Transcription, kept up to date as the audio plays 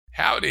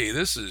Howdy,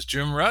 this is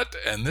Jim Rutt,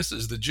 and this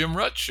is The Jim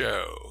Rutt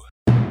Show.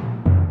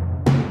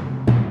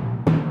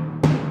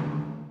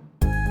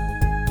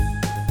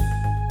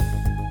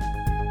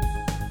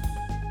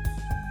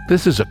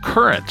 This is a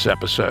Currents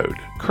episode.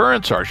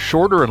 Currents are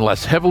shorter and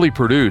less heavily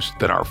produced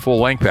than our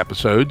full-length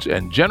episodes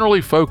and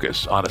generally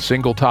focus on a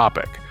single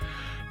topic.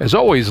 As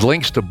always,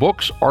 links to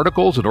books,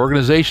 articles, and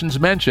organizations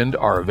mentioned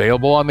are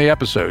available on the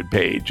episode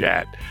page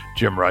at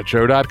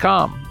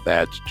jimruttshow.com.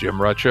 That's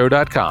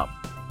jimruttshow.com.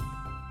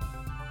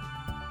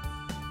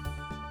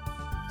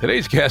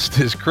 Today's guest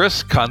is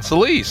Chris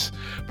Conselice,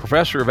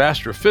 professor of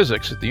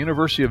astrophysics at the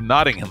University of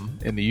Nottingham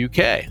in the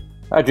UK.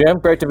 Hi, Jim.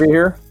 Great to be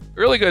here.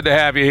 Really good to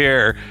have you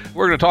here.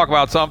 We're going to talk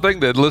about something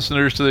that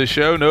listeners to this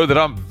show know that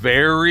I'm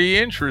very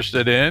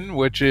interested in,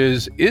 which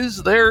is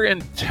there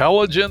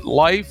intelligent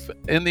life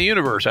in the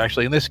universe?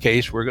 Actually, in this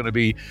case, we're going to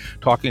be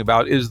talking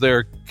about, is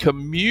there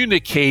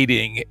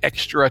communicating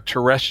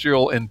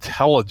extraterrestrial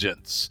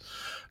intelligence?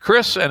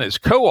 Chris and his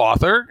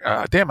co-author,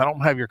 I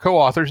don't have your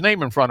co-author's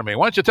name in front of me.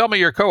 Why don't you tell me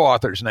your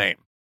co-author's name?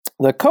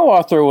 The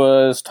co-author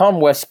was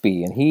Tom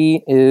Westby, and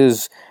he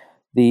is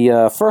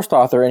the first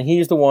author, and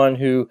he's the one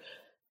who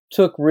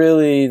took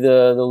really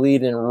the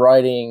lead in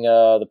writing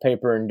the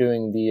paper and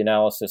doing the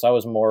analysis. I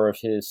was more of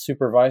his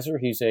supervisor.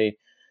 He's a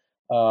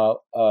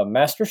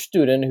master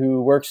student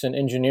who works in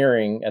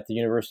engineering at the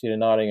University of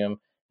Nottingham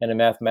and in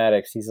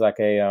mathematics. He's like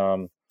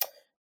a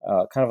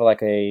kind of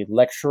like a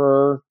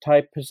lecturer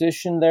type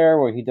position there,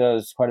 where he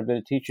does quite a bit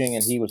of teaching.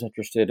 And he was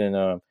interested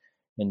in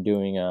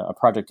doing a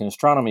project in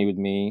astronomy with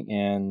me,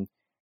 and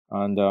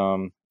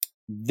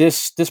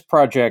this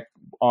project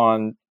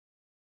on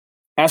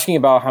asking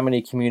about how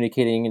many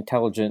communicating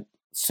intelligent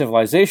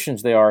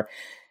civilizations there are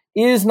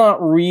is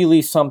not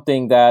really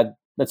something that,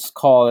 let's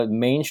call it,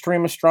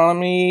 mainstream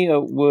astronomy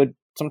would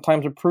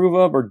sometimes approve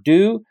of or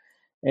do.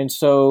 And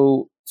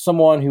so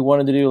someone who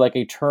wanted to do like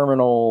a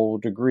terminal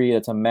degree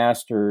that's a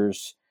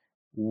master's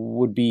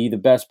would be the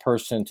best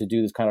person to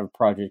do this kind of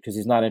project, because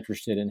he's not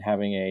interested in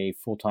having a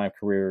full-time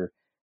career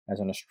as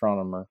an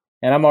astronomer.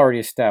 And I'm already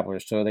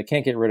established, so they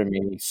can't get rid of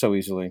me so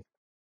easily.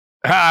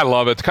 I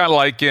love it. It's kind of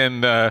like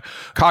in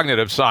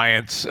cognitive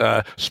science.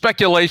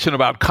 Speculation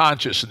about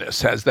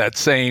consciousness has that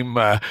same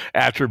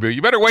attribute.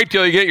 You better wait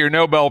till you get your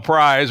Nobel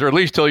Prize, or at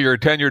least till you're a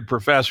tenured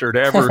professor, to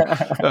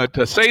ever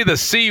to say the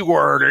C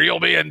word, or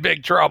you'll be in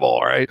big trouble,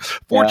 right?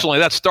 Fortunately,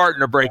 that's starting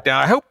to break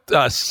down. I hope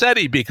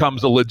SETI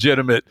becomes a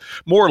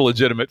more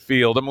legitimate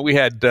field. I mean, we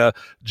had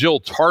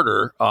Jill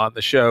Tarter on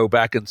the show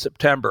back in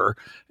September,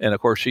 and of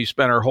course, she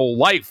spent her whole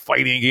life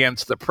fighting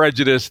against the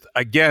prejudice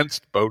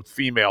against both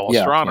female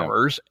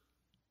astronomers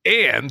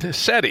and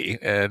SETI,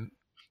 and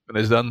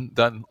has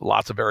done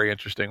lots of very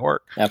interesting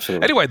work.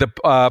 Absolutely. Anyway,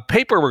 the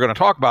paper we're going to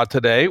talk about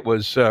today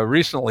was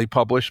recently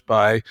published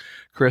by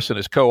Chris and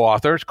his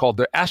co-author. It's called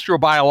The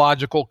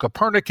Astrobiological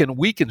Copernican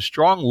Weak and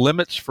Strong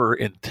Limits for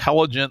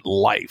Intelligent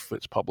Life.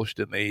 It's published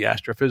in the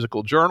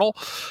Astrophysical Journal,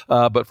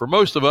 but for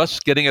most of us,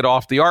 getting it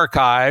off the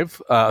archive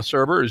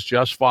server is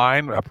just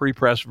fine, a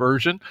pre-press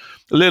version.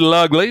 A little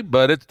ugly,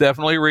 but it's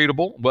definitely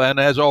readable. And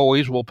as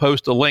always, we'll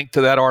post a link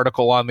to that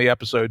article on the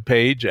episode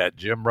page at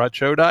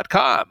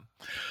jimruttshow.com.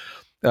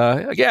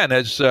 Again,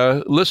 as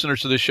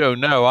listeners to the show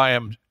know, I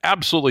am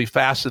absolutely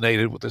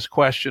fascinated with this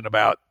question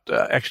about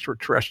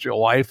extraterrestrial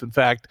life. In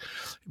fact,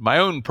 my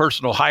own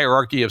personal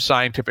hierarchy of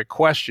scientific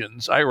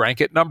questions, I rank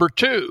it number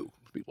 2.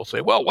 People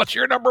say, well, what's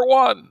your number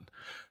 1?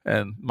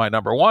 And my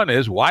number 1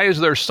 is, why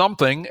is there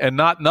something and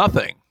not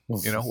nothing?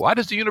 You know, why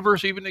does the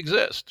universe even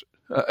exist?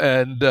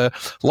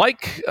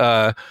 Like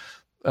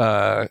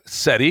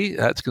SETI,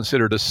 that's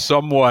considered a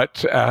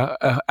somewhat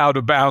out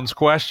of bounds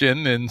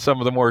question in some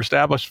of the more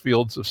established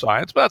fields of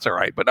science, but that's all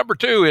right. But number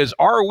 2 is,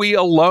 are we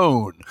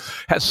alone?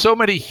 Has so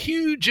many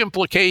huge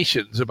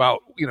implications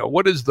about,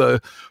 what is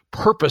the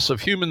purpose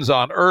of humans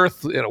on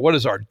Earth? What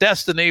is our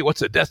destiny? What's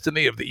the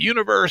destiny of the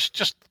universe?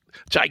 Just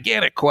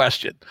gigantic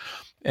question.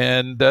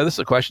 And this is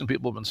a question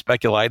people have been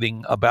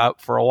speculating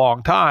about for a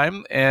long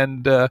time.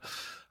 And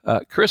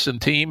Chris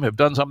and team have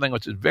done something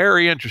which is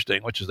very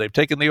interesting, which is they've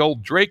taken the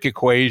old Drake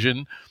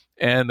equation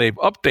and they've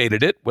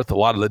updated it with a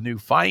lot of the new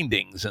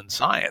findings in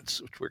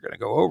science, which we're going to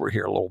go over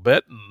here a little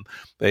bit. And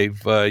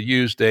they've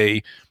used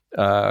an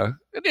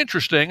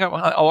interesting,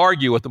 I'll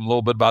argue with them a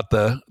little bit about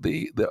the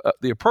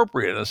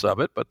appropriateness of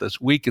it, but this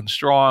weak and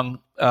strong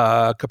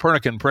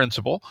Copernican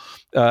principle,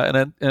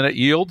 and it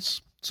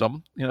yields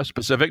some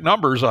specific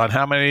numbers on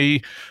how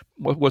many,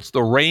 what's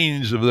the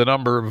range of the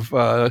number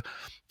of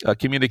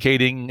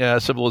communicating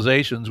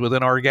civilizations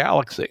within our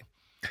galaxy.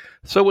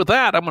 So with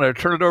that, I'm going to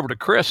turn it over to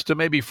Chris to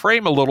maybe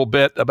frame a little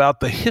bit about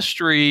the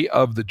history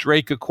of the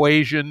Drake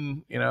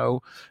equation,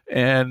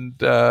 and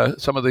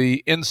some of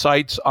the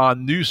insights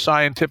on new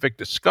scientific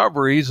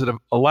discoveries that have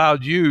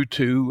allowed you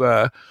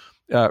to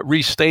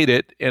restate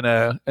it in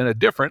a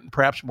different and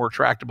perhaps more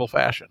tractable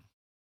fashion.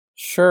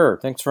 Sure.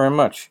 Thanks very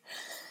much.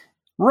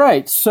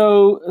 Right.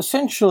 So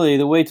essentially,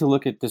 the way to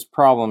look at this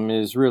problem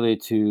is really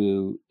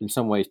to, in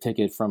some ways, take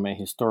it from a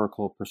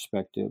historical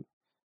perspective.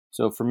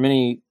 So for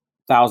many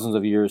thousands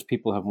of years,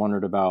 people have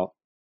wondered about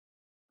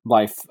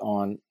life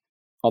on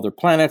other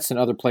planets and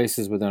other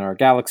places within our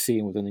galaxy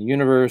and within the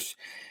universe.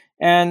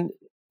 And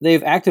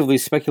they've actively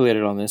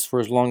speculated on this for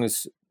as long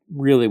as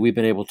really we've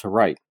been able to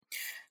write.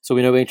 So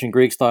we know ancient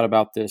Greeks thought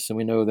about this, and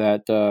we know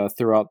that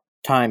throughout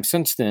time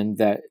since then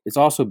that it's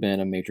also been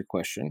a major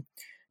question.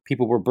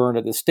 People were burned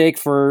at the stake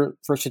for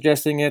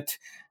suggesting it,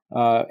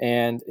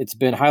 and it's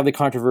been highly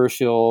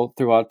controversial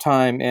throughout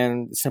time,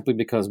 and simply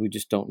because we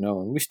just don't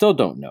know, and we still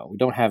don't know. We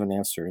don't have an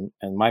answer,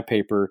 and my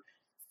paper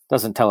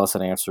doesn't tell us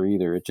an answer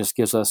either. It just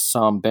gives us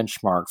some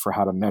benchmark for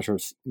how to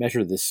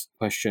measure this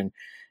question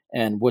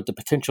and what the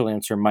potential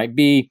answer might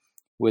be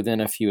within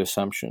a few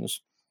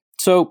assumptions.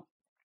 So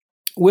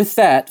with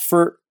that,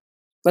 for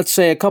let's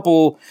say a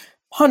couple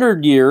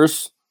 100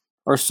 years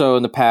or so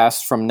in the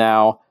past from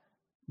now,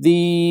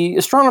 the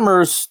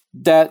astronomers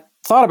that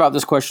thought about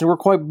this question were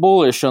quite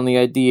bullish on the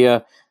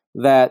idea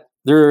that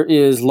there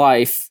is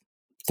life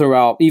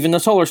throughout even the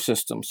solar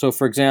system. So,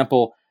 for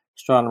example,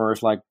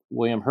 astronomers like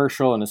William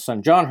Herschel and his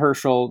son John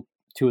Herschel,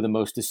 two of the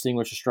most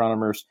distinguished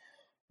astronomers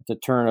at the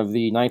turn of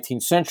the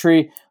 19th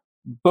century,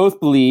 both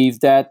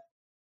believed that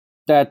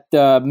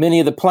many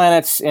of the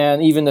planets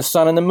and even the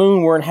sun and the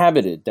moon were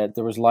inhabited, that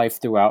there was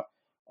life throughout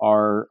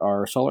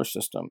our solar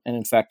system. And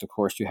in fact, of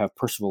course, you have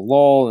Percival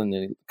Lowell and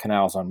the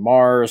canals on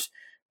Mars,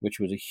 which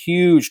was a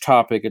huge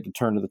topic at the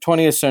turn of the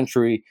 20th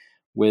century,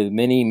 with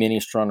many, many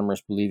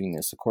astronomers believing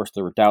this. Of course,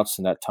 there were doubts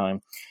in that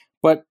time.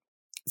 But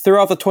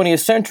throughout the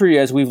 20th century,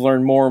 as we've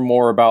learned more and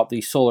more about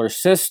the solar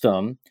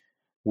system,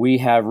 we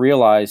have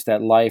realized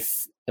that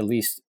life, at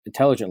least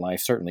intelligent life,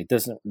 certainly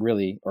doesn't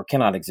really or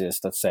cannot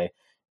exist, let's say,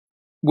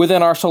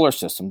 within our solar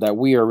system, that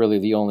we are really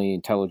the only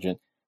intelligent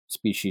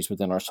species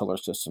within our solar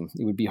system.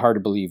 It would be hard to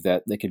believe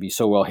that they could be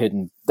so well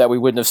hidden that we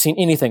wouldn't have seen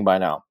anything by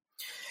now.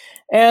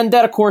 And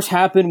that, of course,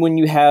 happened when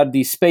you had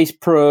these space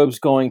probes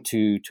going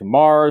to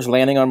Mars,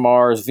 landing on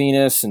Mars,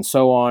 Venus, and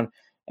so on.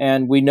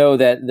 And we know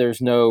that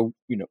there's no,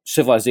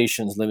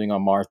 civilizations living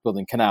on Mars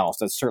building canals.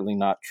 That's certainly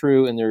not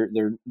true. And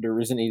there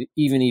isn't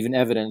even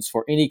evidence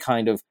for any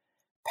kind of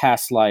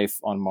past life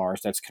on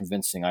Mars that's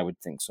convincing, I would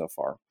think, so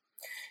far.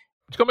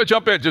 I'm going to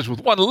jump in just with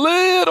one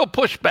little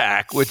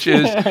pushback, which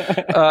is,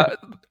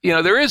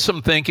 there is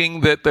some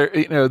thinking that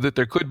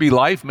there could be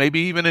life, maybe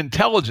even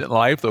intelligent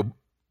life, though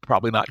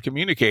probably not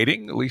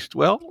communicating. At least,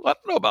 well, I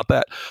don't know about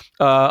that.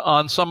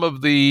 On some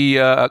of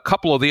the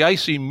couple of the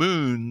icy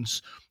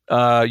moons,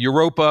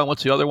 Europa, and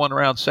what's the other one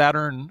around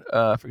Saturn?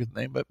 I forget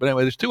the name, but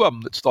anyway, there's two of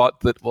them that's thought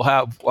that will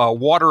have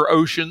water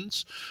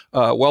oceans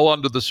well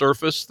under the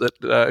surface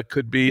that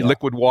could be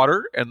liquid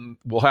water, and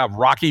will have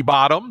rocky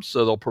bottoms,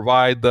 so they'll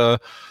provide the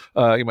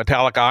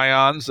metallic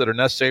ions that are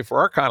necessary for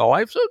our kind of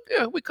life. So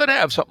we could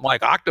have something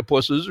like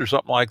octopuses or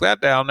something like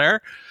that down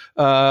there.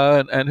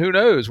 And who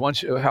knows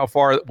how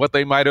far, what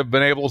they might have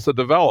been able to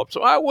develop.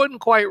 So I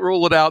wouldn't quite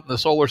rule it out in the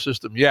solar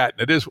system yet.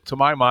 And it is, to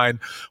my mind,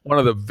 one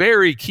of the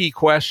very key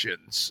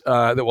questions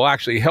that will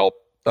actually help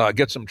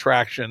get some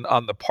traction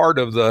on the part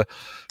of the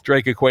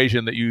Drake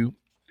equation that you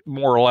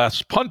more or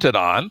less punted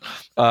on,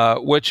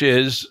 which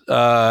is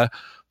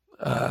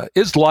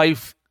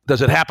life,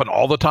 does it happen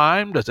all the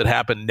time? Does it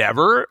happen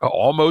never?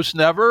 Almost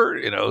never?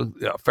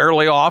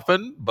 Fairly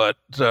often, but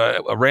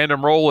a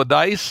random roll of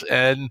dice.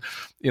 And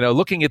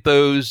looking at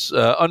those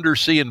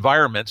undersea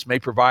environments may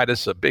provide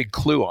us a big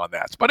clue on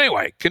that. But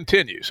anyway,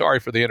 continue. Sorry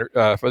for the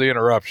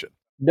interruption.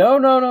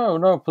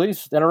 No.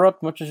 Please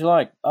interrupt much as you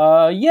like.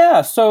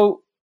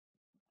 So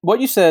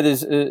what you said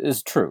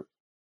is true.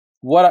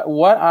 What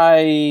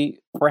I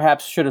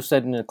perhaps should have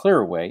said in a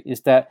clearer way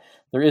is that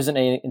there isn't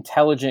an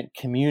intelligent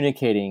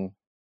communicating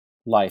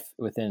life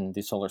within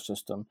the solar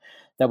system,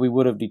 that we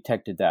would have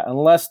detected that,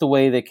 unless the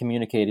way they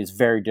communicate is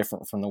very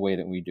different from the way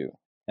that we do.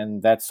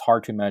 And that's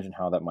hard to imagine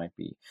how that might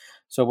be.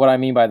 So what I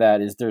mean by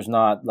that is there's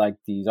not like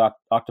these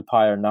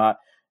octopi are not,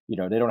 they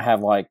don't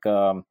have like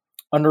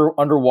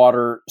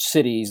underwater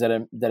cities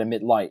that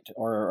emit light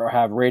or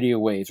have radio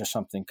waves or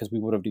something, because we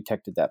would have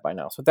detected that by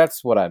now. So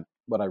that's what I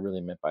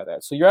really meant by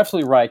that. So you're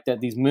absolutely right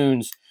that these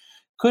moons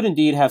could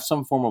indeed have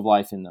some form of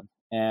life in them.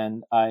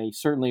 And I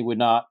certainly would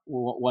not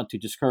want to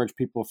discourage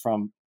people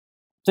from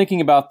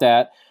thinking about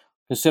that,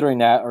 considering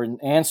that,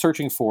 and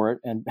searching for it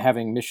and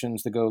having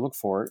missions to go look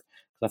for it.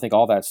 I think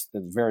all that's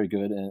very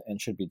good and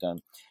should be done.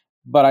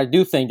 But I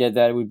do think that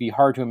it would be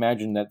hard to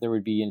imagine that there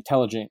would be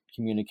intelligent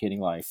communicating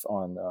life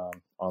on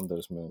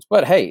those moons.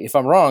 But hey, if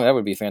I'm wrong, that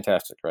would be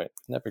fantastic, right?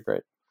 That'd be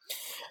great.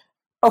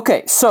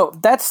 Okay, so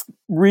that's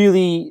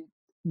really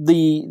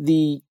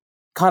the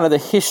kind of the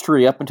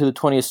history up into the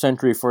 20th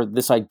century for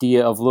this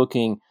idea of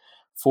looking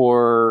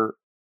for,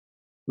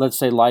 let's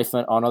say, life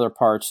on other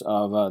parts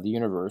of the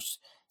universe.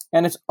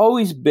 And it's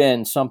always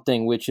been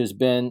something which has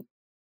been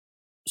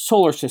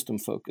solar system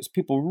focused.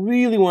 People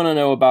really want to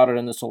know about it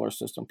in the solar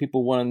system.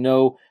 People want to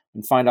know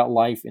and find out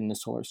life in the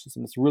solar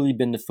system. It's really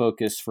been the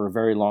focus for a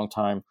very long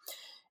time.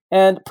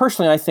 And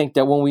personally, I think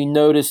that when we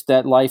noticed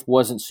that life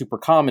wasn't super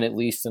common, at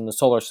least in the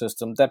solar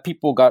system, that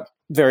people got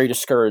very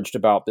discouraged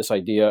about this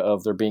idea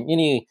of there being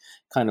any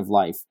kind of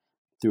life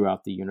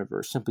throughout the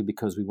universe, simply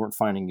because we weren't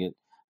finding it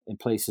in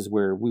places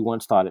where we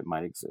once thought it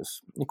might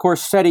exist. Of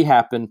course, SETI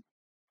happened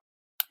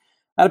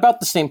at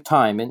about the same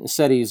time, and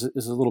SETI is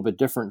a little bit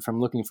different from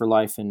looking for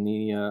life in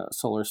the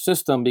solar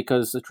system,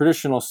 because the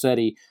traditional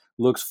SETI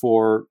looks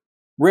for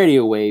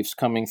radio waves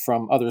coming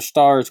from other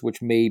stars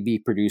which may be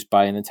produced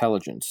by an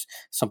intelligence,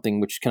 something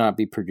which cannot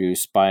be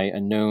produced by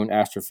a known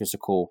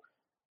astrophysical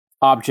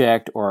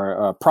object or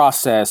a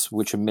process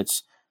which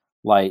emits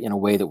light in a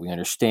way that we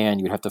understand.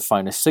 You would have to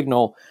find a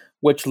signal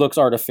which looks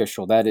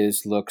artificial, that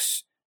is,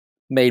 looks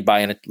made by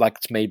an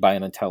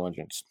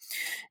intelligence.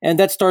 And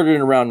that started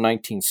in around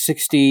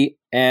 1960,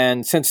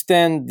 and since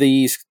then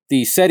these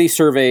SETI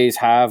surveys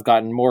have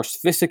gotten more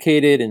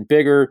sophisticated and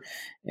bigger,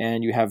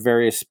 and you have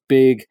various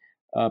big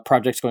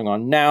projects going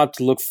on now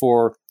to look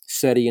for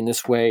SETI in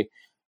this way,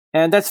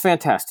 and that's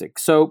fantastic.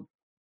 So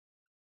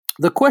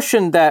the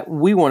question that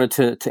we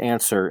wanted to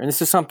answer, and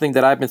this is something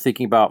that I've been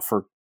thinking about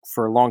for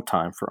a long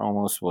time, for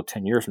almost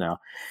 10 years now,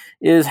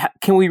 is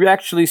can we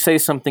actually say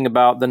something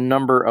about the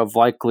number of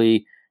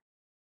likely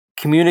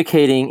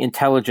communicating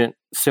intelligent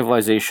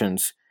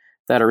civilizations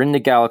that are in the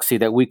galaxy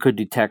that we could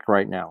detect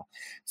right now?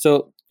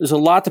 So there's a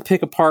lot to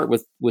pick apart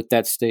with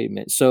that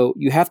statement. So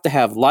you have to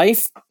have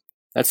life.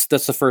 That's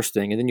the first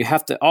thing. And then you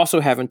have to also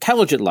have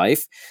intelligent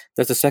life.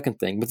 That's the second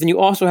thing. But then you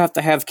also have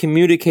to have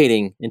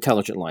communicating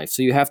intelligent life.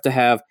 So you have to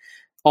have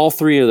all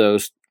three of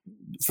those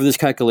for this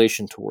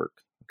calculation to work.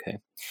 Okay.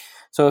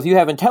 So if you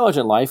have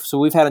intelligent life, so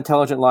we've had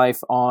intelligent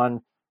life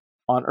on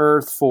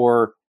Earth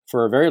for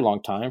a very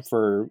long time,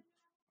 for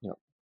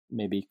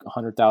maybe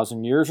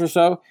 100,000 years or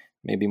so,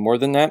 maybe more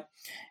than that.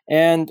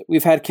 And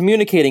we've had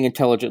communicating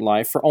intelligent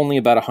life for only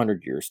about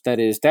 100 years.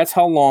 That's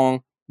how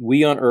long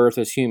we on Earth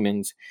as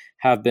humans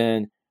have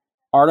been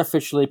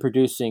artificially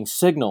producing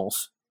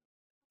signals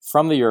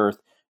from the Earth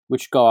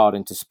which go out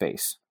into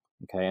space.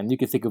 Okay, and you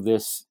can think of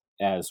this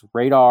as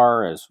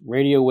radar, as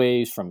radio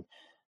waves from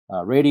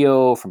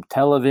radio, from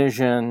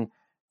television,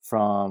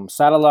 from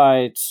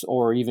satellites,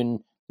 or even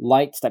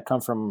lights that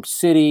come from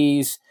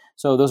cities.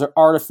 So those are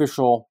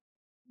artificial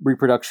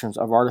reproductions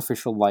of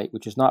artificial light,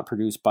 which is not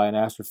produced by an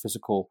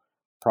astrophysical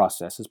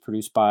process. It's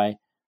produced by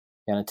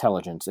an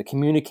intelligence, a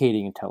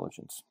communicating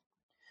intelligence.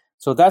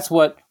 So that's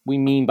what we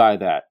mean by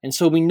that. And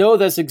so we know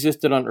that's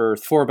existed on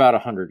Earth for about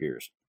 100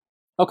 years.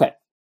 Okay.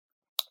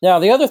 Now,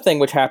 the other thing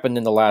which happened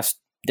in the last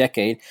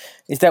decade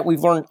is that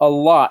we've learned a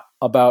lot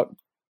about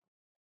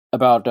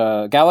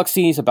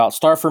galaxies, about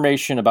star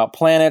formation, about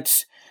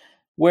planets,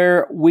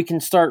 where we can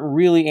start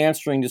really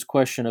answering this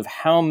question of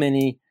how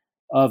many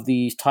of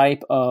these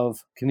type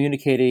of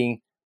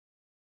communicating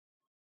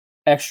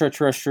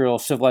extraterrestrial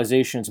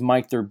civilizations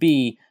might there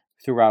be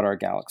throughout our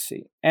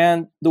galaxy.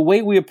 And the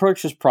way we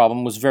approached this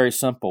problem was very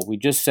simple. We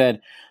just said,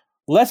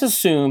 let's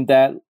assume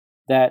that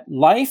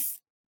life,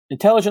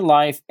 intelligent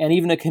life, and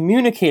even a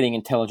communicating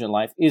intelligent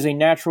life is a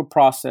natural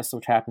process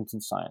which happens in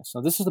science.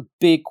 Now, this is a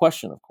big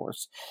question, of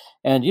course.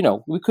 And,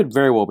 we could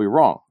very well be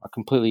wrong. I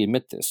completely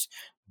admit this.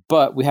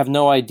 But we have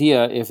no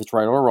idea if it's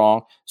right or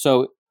wrong.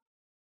 So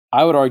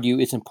I would argue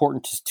it's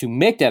important to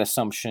make that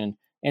assumption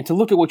and to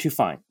look at what you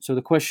find. So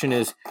the question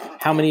is,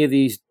 how many of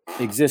these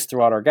exist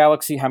throughout our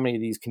galaxy? How many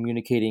of these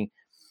communicating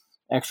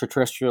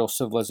extraterrestrial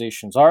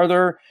civilizations are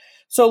there?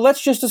 So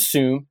let's just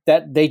assume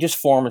that they just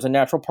form as a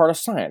natural part of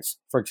science.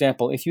 For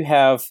example, if you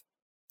have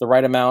the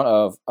right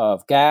amount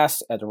of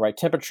gas at the right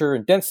temperature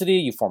and density,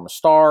 you form a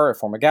star, you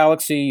form a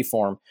galaxy, you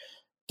form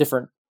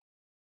different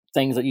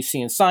things that you see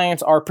in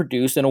science are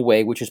produced in a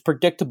way which is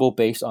predictable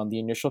based on the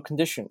initial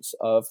conditions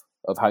of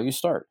how you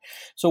start.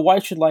 So why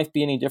should life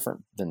be any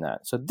different than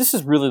that? So this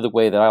is really the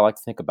way that I like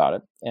to think about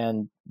it.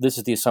 And this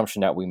is the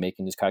assumption that we make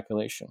in this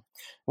calculation. And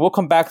we'll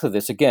come back to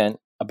this again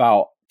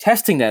about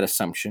testing that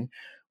assumption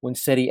when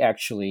SETI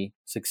actually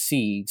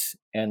succeeds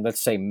and,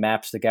 let's say,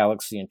 maps the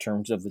galaxy in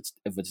terms of its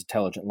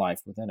intelligent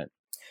life within it.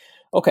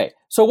 Okay,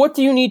 so what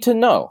do you need to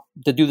know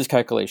to do this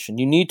calculation?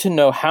 You need to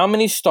know how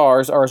many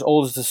stars are as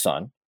old as the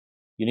sun.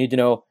 You need to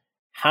know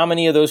how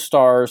many of those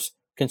stars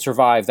can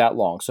survive that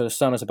long. So the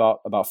sun is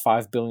about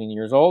 5 billion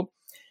years old.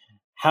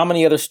 How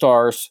many other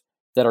stars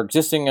that are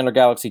existing in our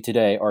galaxy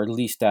today are at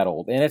least that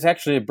old? And it's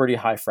actually a pretty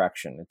high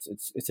fraction.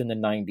 It's in the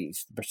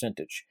 90s, the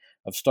percentage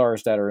of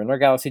stars that are in our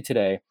galaxy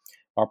today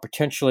are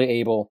potentially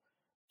able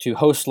to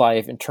host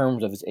life in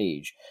terms of its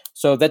age.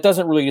 So that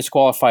doesn't really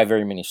disqualify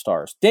very many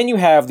stars. Then you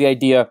have the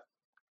idea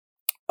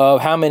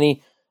of how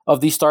many of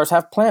these stars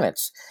have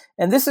planets.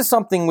 And this is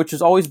something which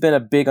has always been a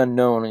big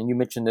unknown, and you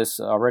mentioned this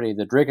already,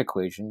 the Drake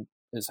equation,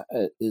 is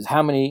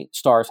how many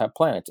stars have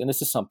planets. And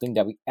this is something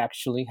that we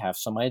actually have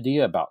some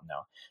idea about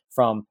now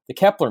from the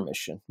Kepler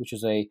mission, which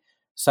is a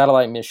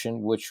satellite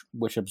mission which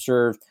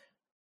observed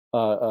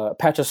a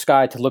patch of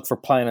sky to look for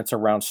planets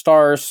around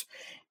stars,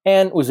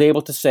 and was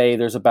able to say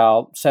there's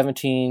about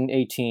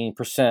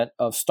 17-18%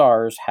 of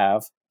stars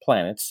have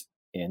planets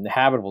in the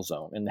habitable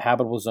zone. And the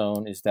habitable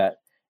zone is that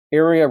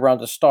area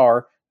around a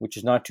star which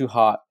is not too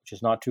hot, which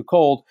is not too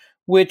cold,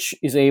 which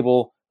is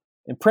able,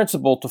 in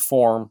principle, to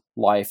form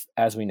life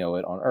as we know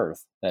it on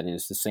Earth. That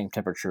is the same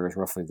temperature as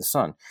roughly the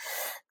sun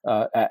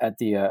at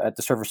the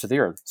surface of the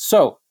Earth.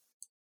 So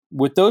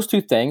with those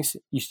two things,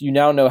 you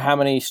now know how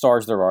many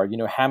stars there are. You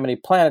know how many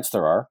planets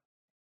there are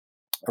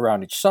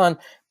around each sun.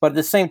 But at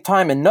the same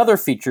time, another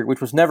feature,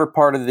 which was never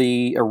part of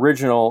the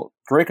original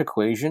Drake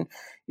equation,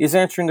 is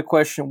answering the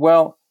question,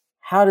 well,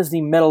 how does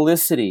the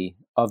metallicity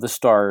of the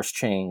stars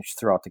change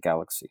throughout the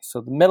galaxy?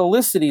 So the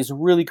metallicity is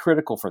really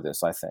critical for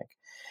this, I think.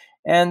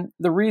 And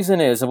the reason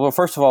is, well,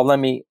 first of all, let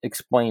me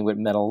explain what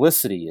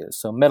metallicity is.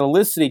 So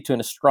metallicity to an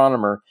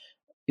astronomer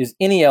is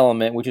any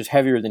element which is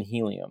heavier than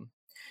helium.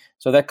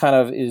 So that kind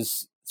of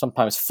is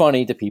sometimes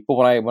funny to people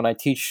when I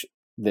teach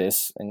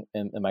this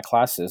in my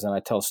classes, and I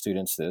tell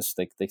students this.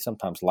 They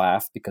sometimes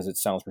laugh because it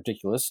sounds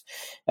ridiculous,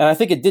 and I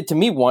think it did to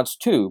me once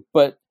too.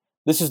 But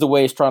this is the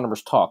way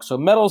astronomers talk. So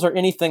metals are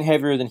anything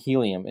heavier than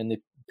helium in the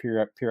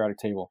periodic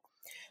table.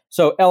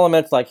 So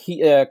elements like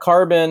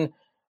carbon,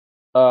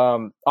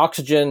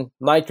 oxygen,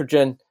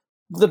 nitrogen,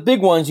 the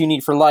big ones you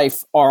need for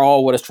life are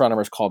all what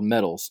astronomers call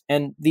metals,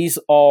 and these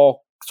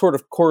all sort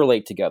of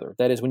correlate together.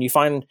 That is, when you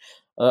find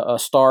a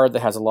star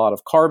that has a lot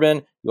of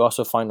carbon, you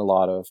also find a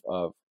lot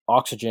of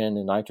oxygen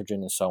and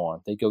nitrogen and so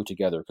on. They go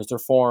together because they're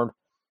formed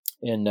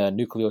in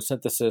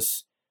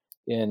nucleosynthesis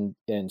in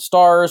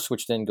stars,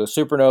 which then go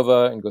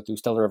supernova and go through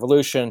stellar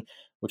evolution,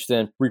 which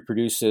then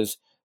reproduces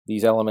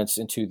these elements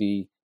into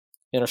the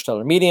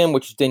interstellar medium,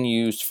 which is then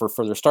used for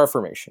further star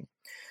formation.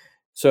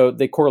 So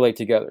they correlate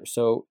together.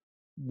 So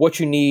what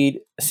you need,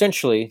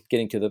 essentially,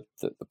 getting to the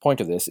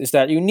point of this, is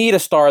that you need a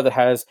star that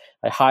has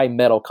a high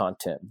metal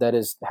content, that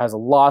is, has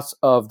lots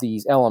of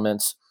these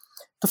elements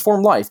to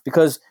form life,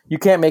 because you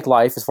can't make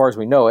life, as far as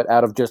we know it,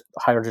 out of just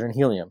hydrogen and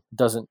helium. It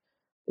doesn't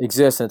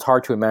exist, and it's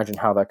hard to imagine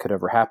how that could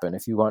ever happen.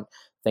 If you want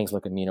things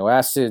like amino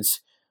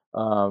acids,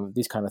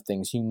 these kind of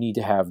things, you need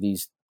to have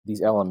these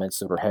elements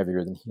that are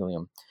heavier than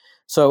helium.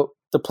 So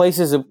the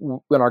places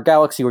in our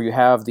galaxy where you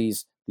have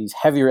these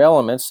heavier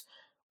elements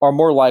are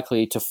more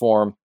likely to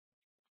form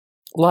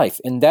life.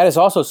 And that is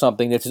also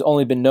something that has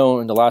only been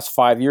known in the last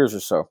 5 years or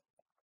so.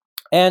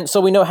 And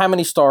so we know how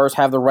many stars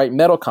have the right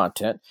metal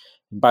content.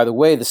 And by the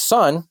way, the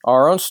sun,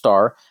 our own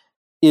star,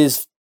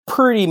 is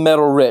pretty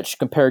metal rich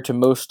compared to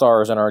most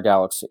stars in our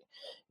galaxy.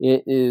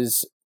 It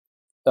is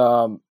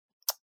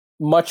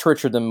much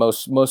richer than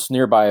most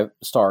nearby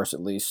stars,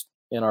 at least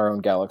in our own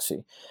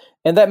galaxy.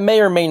 And that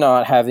may or may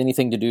not have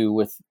anything to do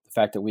with the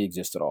fact that we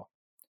exist at all.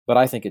 But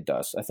I think it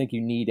does. I think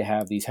you need to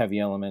have these heavy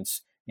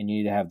elements, and you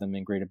need to have them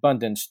in great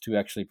abundance to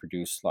actually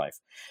produce life.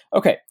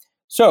 Okay,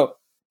 so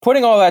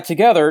putting all that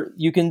together,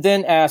 you can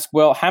then ask,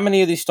 well, how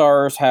many of these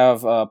stars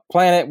have a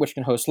planet which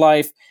can host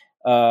life,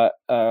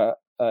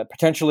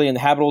 potentially in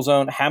the habitable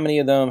zone? How many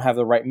of them have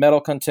the right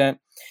metal content?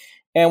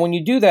 And when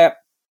you do that,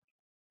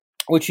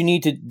 what you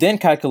need to then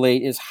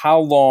calculate is how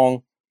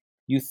long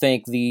you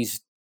think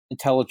these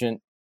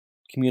intelligent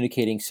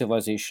communicating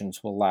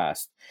civilizations will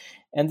last.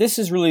 And this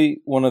is really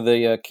one of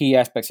the key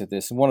aspects of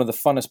this, and one of the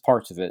funnest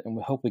parts of it.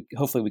 And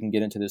hopefully we can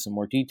get into this in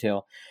more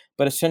detail.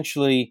 But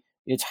essentially,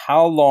 it's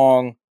how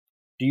long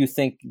do you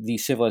think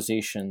these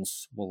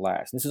civilizations will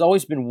last? This has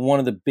always been one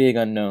of the big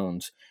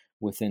unknowns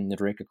within the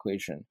Drake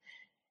equation.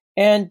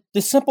 And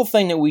the simple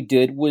thing that we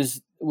did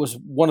was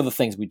one of the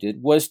things we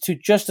did was to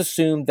just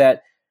assume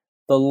that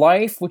the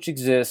life which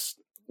exists,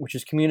 which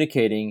is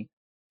communicating,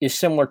 is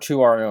similar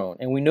to our own.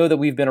 And we know that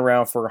we've been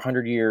around for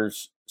 100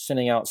 years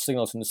sending out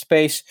signals into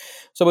space.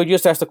 So we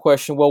just asked the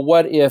question, well,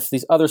 what if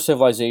these other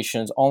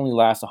civilizations only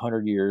last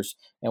 100 years?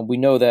 And we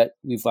know that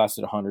we've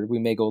lasted 100. We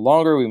may go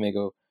longer. We may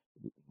go,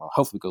 well,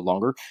 hopefully go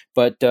longer.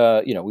 But,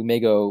 we may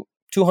go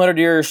 200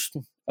 years,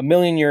 a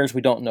million years.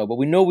 We don't know. But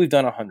we know we've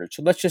done 100.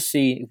 So let's just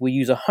see, if we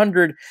use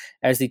 100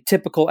 as the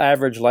typical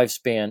average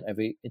lifespan of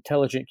an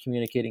intelligent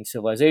communicating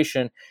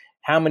civilization,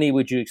 how many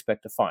would you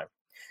expect to find?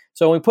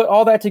 So when we put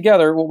all that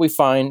together, what we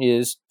find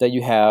is that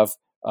you have,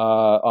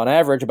 on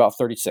average, about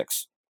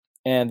 36.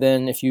 And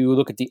then if you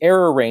look at the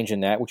error range in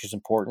that, which is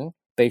important,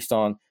 based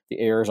on the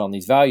errors on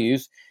these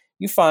values,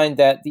 you find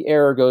that the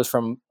error goes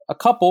from a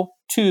couple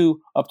to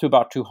up to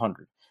about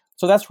 200.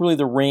 So that's really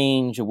the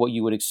range of what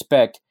you would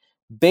expect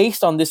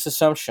based on this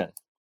assumption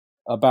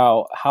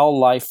about how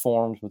life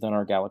forms within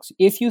our galaxy.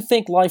 If you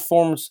think life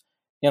forms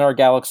in our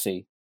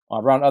galaxy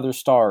around other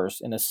stars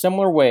in a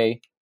similar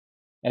way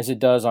as it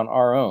does on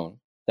our own,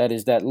 that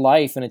is, that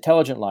life, and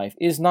intelligent life,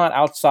 is not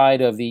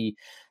outside of the,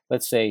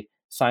 let's say,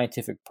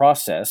 scientific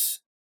process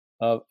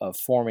of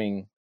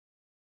forming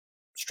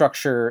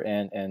structure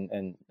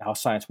and how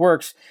science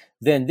works,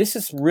 then this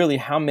is really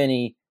how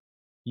many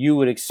you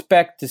would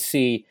expect to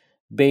see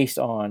based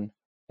on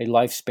a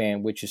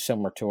lifespan which is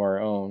similar to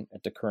our own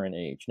at the current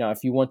age. Now,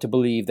 if you want to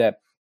believe that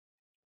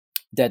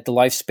the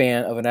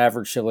lifespan of an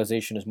average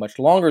civilization is much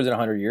longer than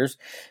 100 years,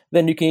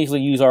 then you can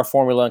easily use our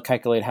formula and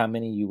calculate how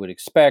many you would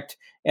expect,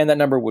 and that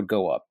number would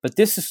go up. But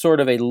this is sort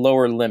of a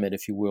lower limit,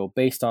 if you will,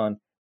 based on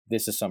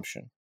this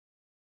assumption.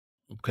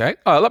 Okay.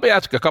 Let me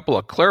ask a couple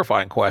of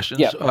clarifying questions.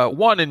 Yeah.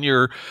 One, in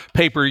your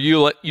paper,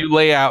 you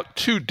lay out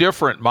two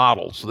different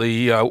models,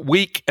 the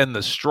weak and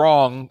the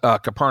strong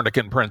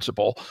Copernican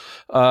principle.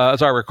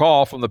 As I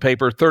recall from the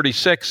paper,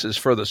 36 is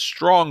for the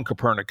strong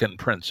Copernican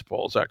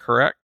principle. Is that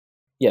correct?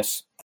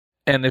 Yes.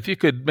 And if you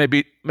could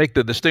maybe make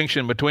the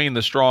distinction between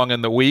the strong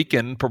and the weak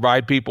and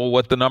provide people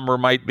what the number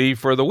might be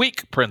for the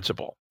weak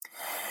principle.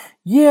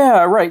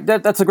 Yeah, right.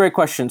 That's a great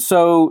question.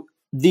 So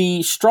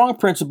the strong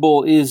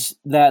principle is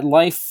that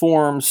life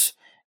forms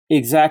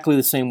exactly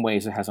the same way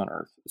as it has on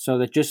Earth. So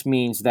that just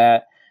means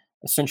that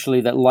essentially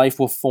that life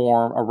will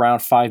form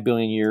around 5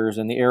 billion years,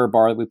 and the error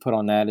bar that we put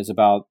on that is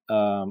about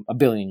a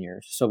billion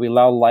years. So we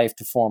allow life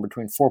to form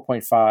between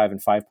 4.5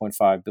 and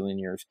 5.5 billion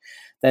years.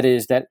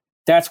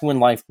 That's when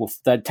that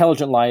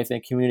intelligent life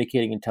and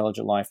communicating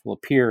intelligent life will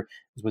appear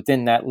is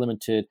within that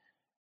limited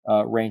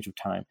range of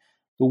time.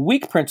 The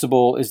weak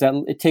principle is that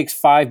it takes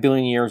 5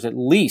 billion years at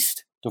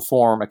least to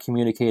form a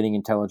communicating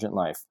intelligent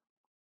life.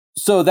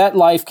 So that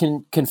life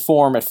can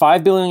form at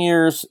 5 billion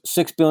years,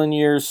 6 billion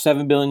years,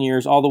 7 billion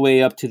years, all the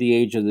way up to the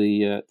age of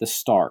the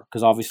star,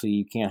 because obviously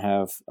you can't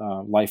have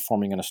life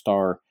forming in a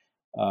star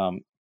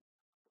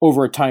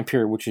over a time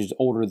period which is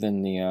older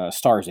than the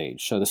star's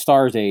age. So the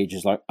star's age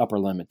is like upper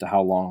limit to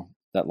how long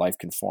that life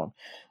can form.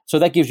 So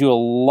that gives you a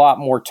lot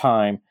more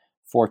time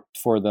for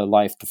the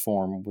life to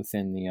form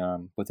within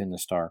the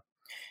star.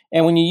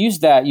 And when you use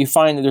that, you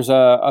find that there's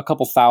a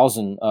couple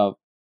thousand of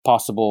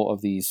possible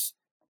of these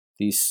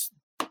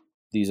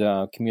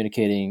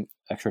communicating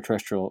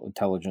extraterrestrial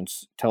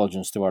intelligence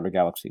throughout our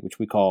galaxy, which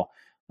we call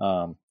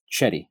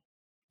SETI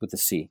with a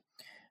C.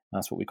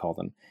 That's what we call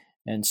them.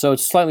 And so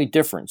it's slightly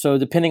different. So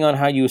depending on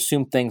how you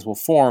assume things will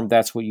form,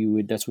 that's what you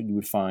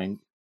would find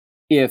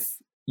if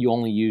you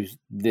only use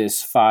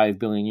this 5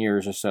 billion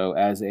years or so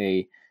as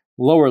a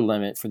lower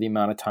limit for the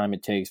amount of time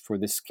it takes for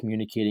this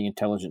communicating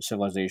intelligent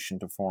civilization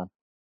to form.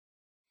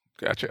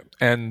 Gotcha.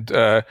 And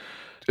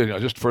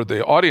just for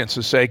the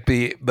audience's sake,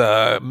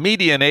 the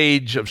median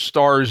age of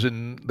stars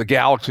in the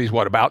galaxy is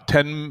what, about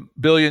 10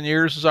 billion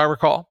years, as I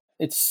recall?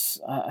 It's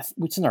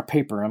in our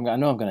paper. I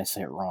know I'm going to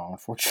say it wrong,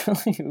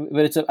 unfortunately,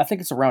 but I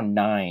think it's around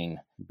 9.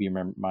 Be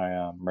my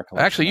recollection.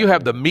 Actually, you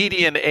have the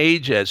median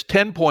age as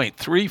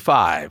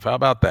 10.35. How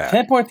about that?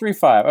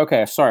 10.35.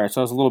 Okay, sorry.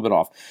 So I was a little bit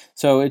off.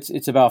 So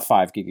it's about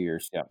 5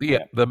 gigayears. Yeah.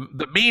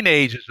 The mean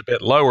age is a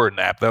bit lower than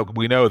that, though.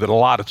 We know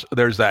that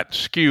there's that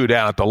skew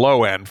down at the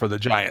low end for the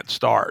giant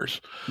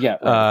stars. Yeah.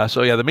 Right.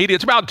 So the median,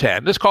 it's about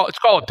 10. Let's call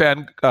it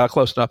 10.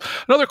 Close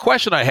enough. Another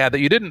question I had that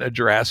you didn't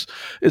address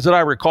is that I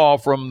recall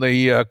from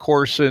the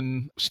course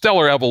in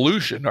stellar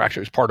evolution, or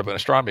actually it was part of an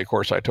astronomy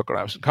course I took when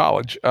I was in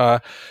college,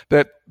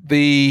 that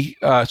the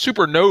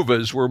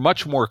supernovas were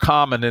much more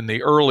common in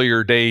the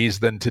earlier days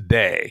than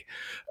today.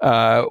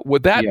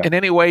 Would that in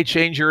any way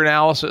change your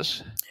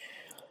analysis?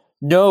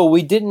 No,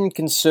 we didn't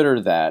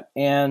consider that.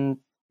 And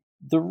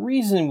the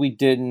reason we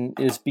didn't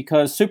is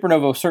because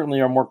supernovas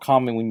certainly are more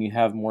common when you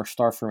have more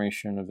star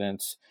formation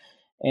events.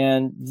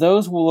 And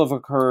those will have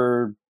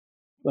occurred,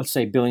 let's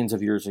say, billions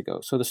of years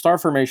ago. So the star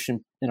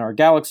formation in our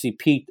galaxy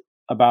peaked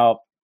about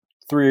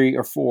 3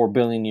 or 4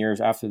 billion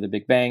years after the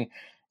Big Bang.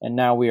 And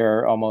now we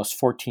are almost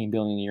 14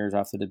 billion years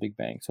after the Big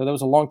Bang. So that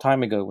was a long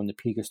time ago when the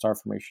peak of star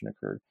formation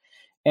occurred.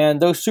 And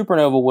those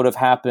supernovae would have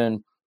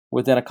happened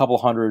within a couple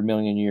 100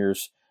 million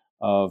years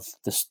of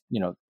this,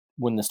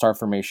 when the star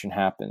formation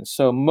happens.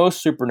 So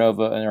most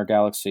supernova in our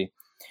galaxy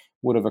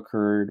would have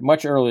occurred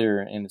much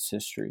earlier in its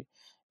history.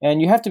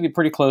 And you have to be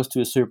pretty close to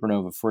a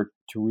supernova for it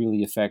to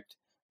really affect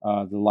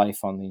the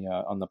life on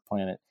the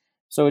planet.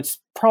 So it's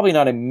probably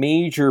not a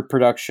major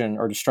production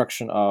or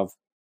destruction of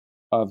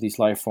these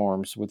life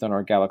forms within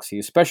our galaxy,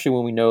 especially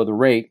when we know the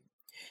rate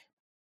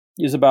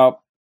is about,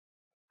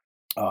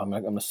 I'm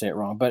going to say it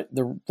wrong, but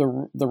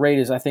the rate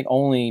is, I think,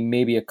 only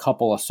maybe a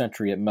couple a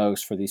century at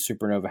most for these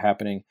supernova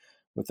happening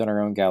within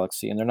our own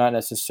galaxy. And they're not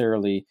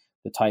necessarily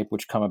the type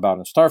which come about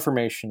in star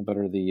formation, but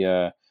are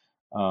the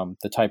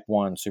type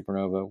 1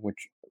 supernova,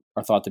 which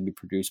are thought to be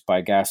produced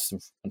by gas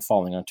and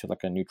falling onto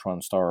like a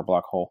neutron star or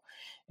black hole.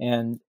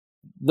 And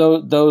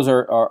those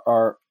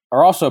are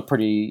also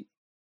pretty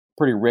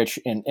rich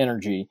in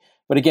energy,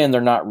 but again,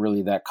 they're not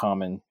really that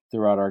common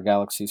throughout our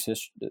galaxy's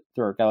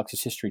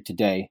history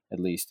today, at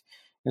least.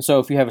 And so,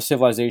 if you have a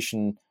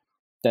civilization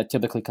that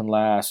typically can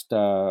last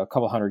a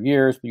couple hundred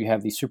years, but you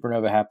have these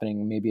supernova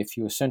happening maybe a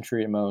few a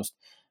century at most,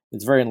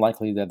 it's very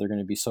unlikely that they're going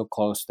to be so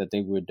close that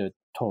they would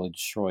totally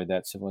destroy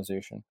that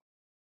civilization.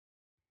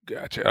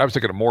 Gotcha. I was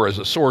thinking of more as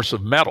a source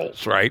of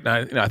metals, right?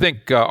 And I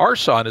think our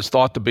sun is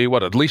thought to be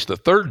at least a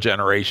third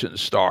generation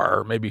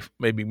star,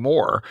 maybe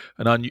more,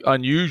 and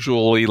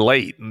unusually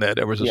late, and that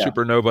there was a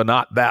supernova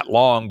not that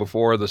long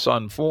before the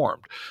sun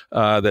formed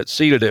that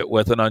seeded it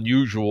with an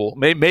unusual,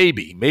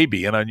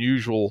 maybe an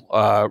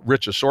unusual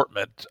rich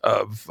assortment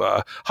of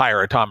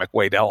higher atomic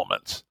weight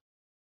elements.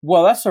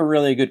 Well, that's a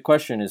really good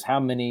question, is how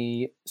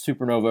many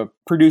supernova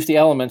produce the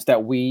elements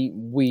that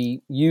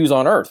we use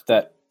on Earth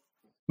that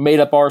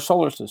made up our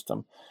solar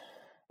system.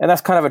 And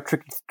that's kind of a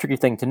tricky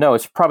thing to know.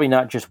 It's probably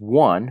not just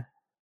one.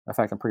 In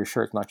fact, I'm pretty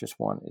sure it's not just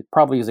one. It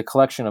probably is a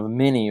collection of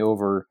many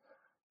over,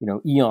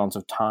 eons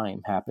of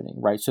time happening,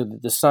 right? So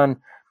the sun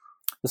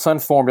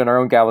formed in our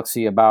own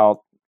galaxy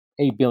about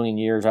 8 billion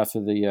years after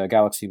the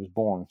galaxy was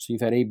born. So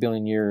you've had 8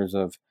 billion years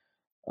of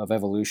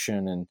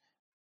evolution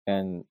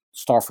and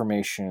star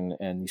formation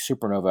and the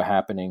supernova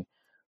happening,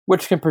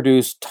 which can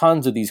produce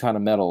tons of these kind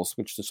of metals,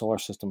 which the solar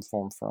system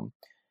formed from.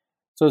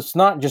 So it's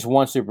not just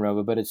one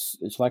supernova, but it's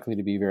likely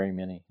to be very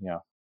many. Yeah.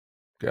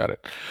 Got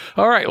it.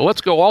 All right. Well,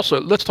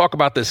 let's talk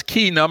about this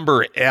key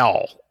number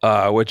L,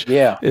 which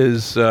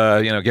is,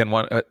 again,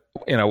 one,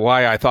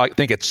 why I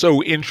think it's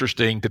so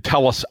interesting to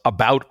tell us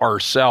about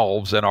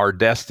ourselves and our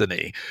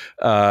destiny.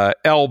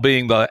 L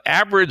being the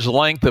average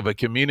length of a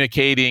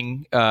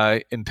communicating,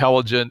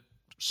 intelligent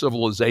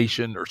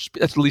civilization, or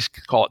let's at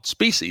least call it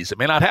species. It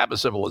may not have a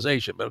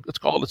civilization, but let's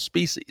call it a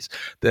species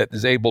that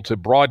is able to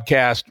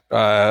broadcast,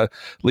 at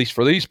least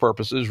for these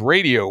purposes,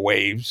 radio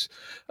waves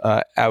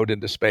out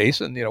into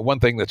space. And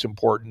one thing that's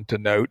important to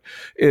note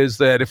is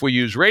that if we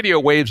use radio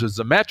waves as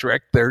the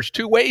metric, there's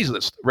two ways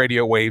that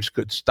radio waves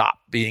could stop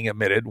being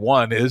emitted.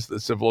 One is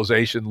the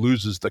civilization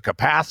loses the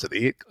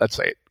capacity, let's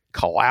say it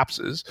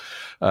collapses,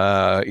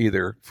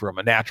 either from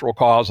a natural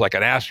cause like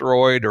an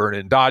asteroid or an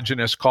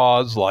endogenous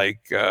cause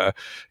like a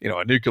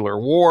nuclear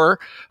war,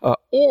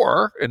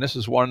 or, and this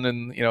is one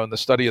in the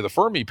study of the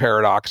Fermi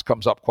paradox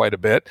comes up quite a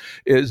bit,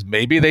 is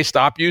maybe they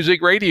stop using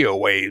radio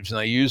waves and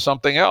they use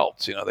something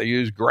else. They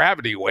use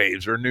gravity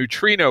waves or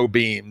neutrino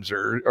beams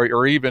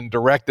or even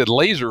directed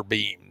laser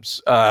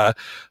beams,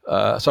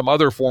 some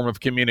other form of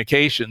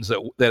communications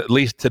that at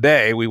least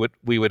today we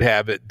would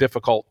have it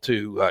difficult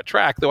to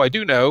track. Though I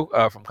do know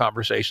from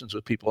conversations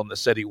with people in the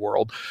SETI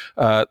world,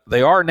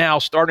 they are now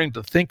starting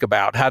to think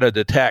about how to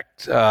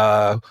detect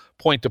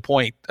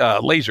point-to-point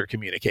laser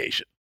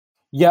communication.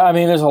 Yeah, I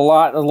mean, there's a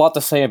lot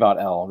to say about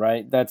L,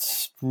 right?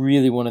 That's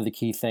really one of the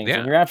key things. Yeah.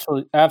 And you're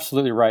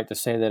absolutely right to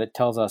say that it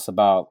tells us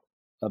about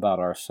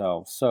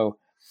ourselves. So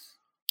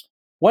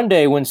one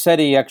day when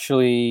SETI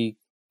actually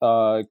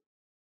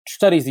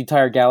studies the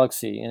entire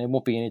galaxy, and it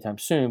won't be anytime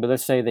soon, but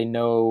let's say they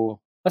know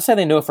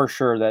for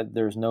sure that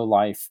there's no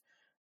life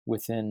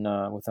within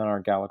our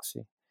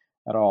galaxy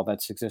at all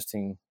that's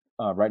existing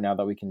right now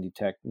that we can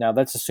detect. Now,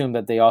 let's assume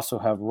that they also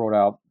have rolled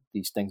out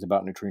these things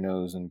about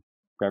neutrinos and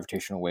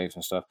gravitational waves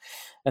and stuff,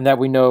 and that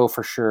we know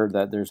for sure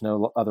that there's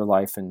no other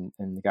life in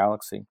the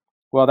galaxy.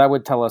 Well, that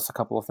would tell us a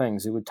couple of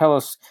things. It would tell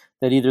us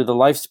that either the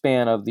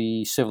lifespan of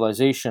the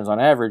civilizations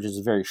on average is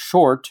very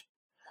short,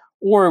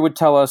 or it would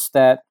tell us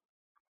that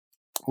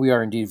we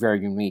are indeed very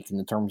unique in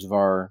the terms of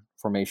our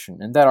formation,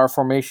 and that our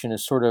formation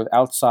is sort of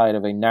outside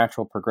of a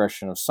natural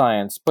progression of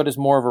science, but is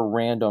more of a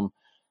random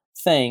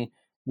thing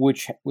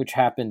which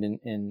happened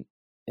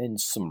in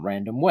some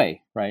random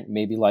way, right?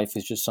 Maybe life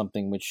is just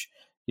something which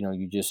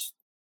you just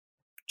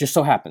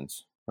so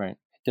happens, right?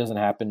 It doesn't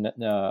happen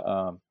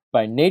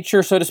by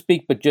nature, so to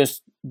speak, but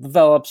just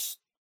develops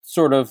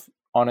sort of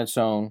on its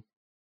own,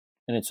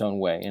 in its own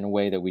way, in a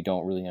way that we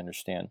don't really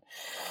understand.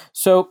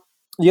 So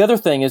the other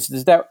thing is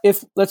that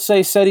if, let's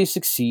say, SETI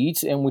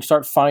succeeds and we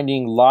start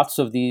finding lots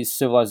of these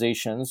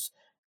civilizations,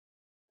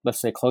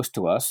 let's say close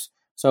to us.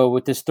 So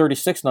with this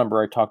 36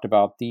 number I talked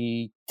about,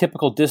 the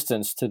typical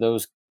distance to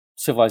those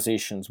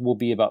civilizations will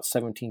be about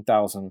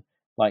 17,000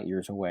 light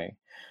years away,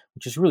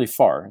 which is really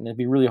far, and it'd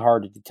be really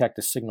hard to detect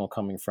a signal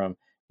coming from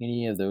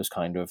any of those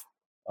kind of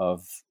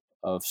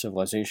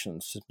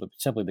civilizations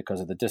simply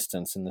because of the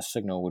distance, and the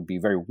signal would be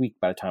very weak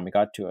by the time it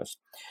got to us.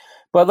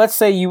 But let's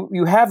say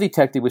you have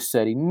detected with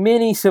SETI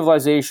many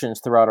civilizations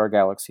throughout our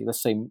galaxy.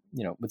 Let's say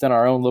within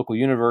our own local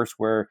universe,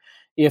 where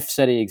if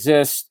SETI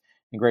exists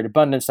in great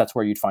abundance, that's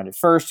where you'd find it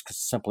first, because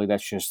simply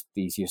that's just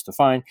the easiest to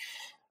find.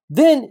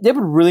 Then they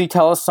would really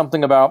tell us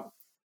something about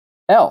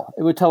L.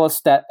 It would tell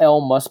us that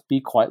L must be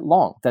quite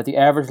long, that the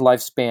average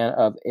lifespan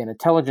of an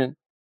intelligent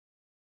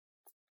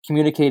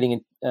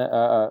communicating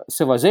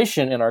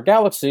civilization in our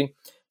galaxy,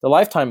 the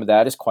lifetime of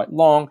that is quite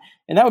long,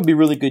 and that would be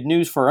really good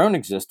news for our own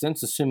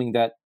existence, assuming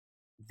that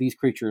these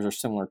creatures are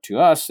similar to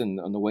us in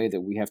the way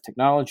that we have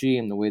technology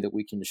and the way that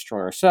we can destroy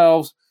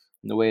ourselves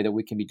and the way that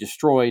we can be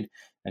destroyed,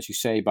 as you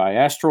say, by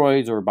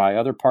asteroids or by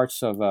other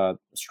parts of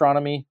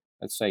astronomy,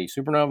 let's say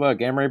supernova,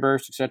 gamma ray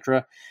burst,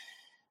 etc.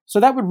 So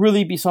that would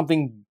really be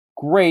something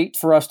great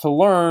for us to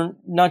learn,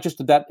 not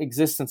just that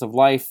existence of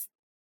life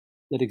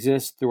that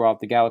exists throughout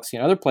the galaxy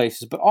and other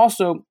places, but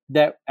also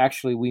that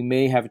actually we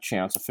may have a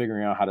chance of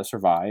figuring out how to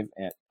survive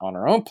on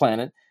our own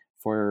planet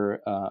for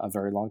a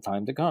very long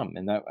time to come.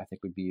 And that, I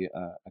think, would be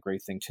a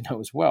great thing to know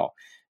as well.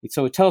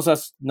 So it tells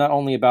us not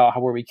only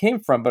about where we came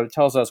from, but it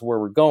tells us where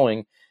we're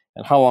going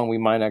and how long we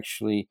might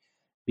actually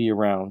be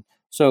around.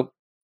 So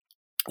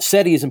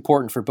SETI is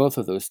important for both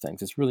of those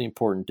things. It's really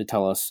important to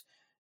tell us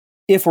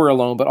if we're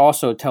alone, but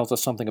also it tells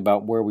us something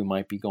about where we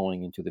might be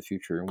going into the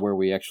future and where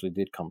we actually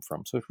did come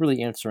from. So it's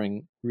really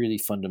answering really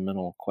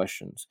fundamental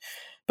questions.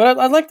 But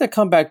I'd like to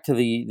come back to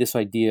this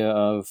idea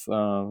of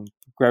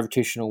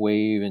gravitational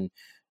wave and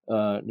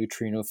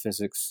neutrino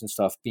physics and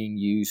stuff being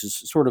used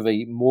as sort of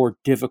a more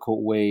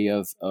difficult way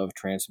of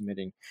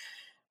transmitting.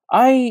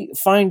 I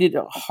find it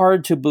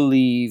hard to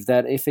believe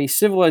that if a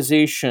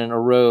civilization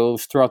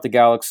arose throughout the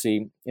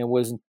galaxy and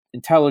was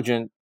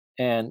intelligent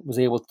and was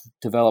able to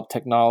develop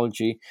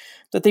technology,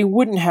 that they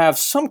wouldn't have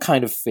some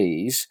kind of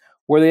phase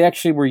where they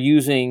actually were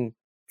using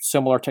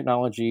similar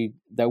technology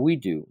that we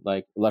do,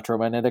 like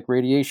electromagnetic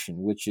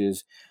radiation, which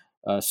is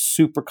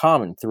super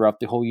common throughout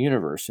the whole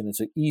universe. And it's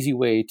an easy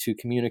way to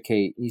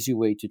communicate, easy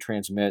way to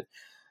transmit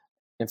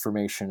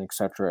information,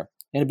 etc.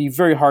 And it'd be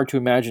very hard to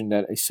imagine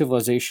that a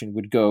civilization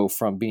would go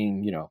from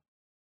being,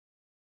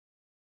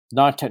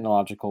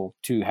 non-technological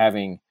to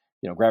having,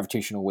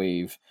 gravitational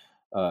wave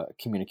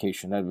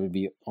communication. That would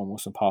be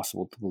almost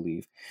impossible to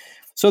believe.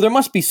 So there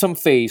must be some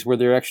phase where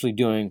they're actually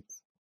doing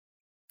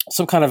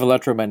some kind of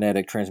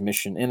electromagnetic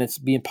transmission, and it's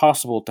be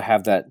impossible to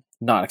have that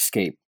not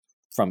escape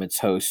from its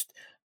host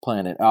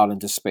planet out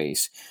into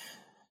space.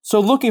 So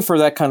looking for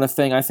that kind of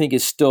thing, I think,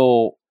 is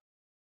still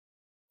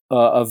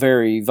a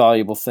very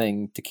valuable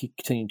thing to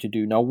continue to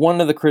do. Now,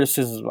 one of the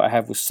criticisms I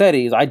have with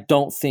SETI is I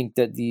don't think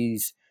that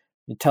these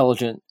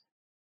intelligent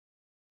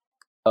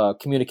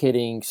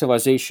communicating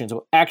civilizations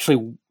will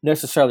actually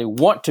necessarily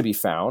want to be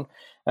found,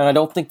 and I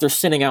don't think they're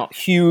sending out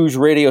huge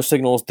radio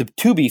signals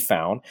to be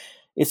found.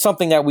 It's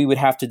something that we would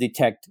have to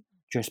detect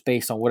just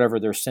based on whatever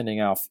they're sending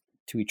out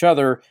to each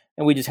other,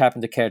 and we just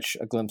happen to catch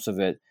a glimpse of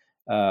it,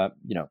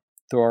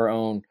 through our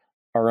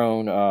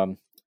own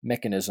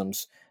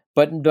mechanisms,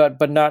 but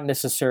not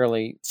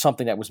necessarily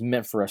something that was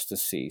meant for us to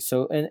see.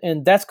 So,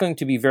 and that's going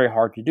to be very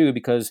hard to do,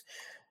 because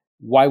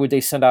why would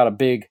they send out a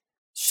big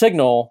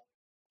signal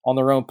on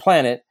their own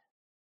planet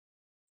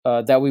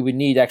that we would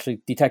need to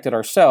actually detect it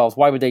ourselves?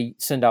 Why would they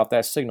send out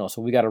that signal?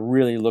 So we got to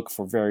really look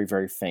for very,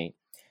 very faint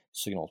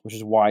signals, which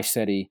is why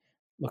SETI,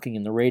 looking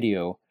in the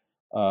radio,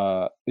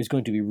 is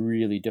going to be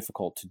really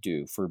difficult to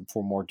do for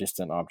more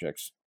distant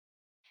objects.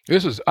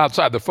 This is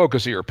outside the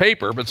focus of your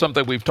paper, but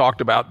something we've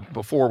talked about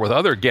before with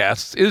other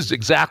guests is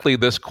exactly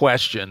this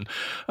question,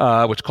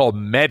 which is called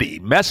METI,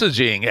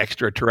 Messaging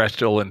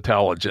Extraterrestrial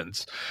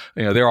Intelligence.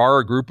 There are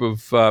a group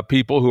of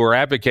people who are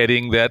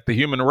advocating that the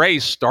human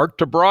race start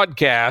to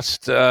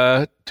broadcast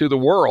to the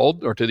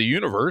world, or to the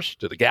universe,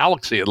 to the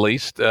galaxy at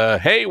least,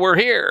 hey, we're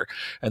here.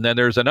 And then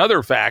there's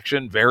another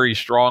faction very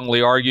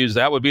strongly argues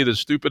that would be the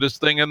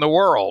stupidest thing in the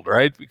world,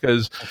 right?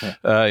 Because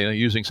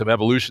using some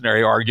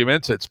evolutionary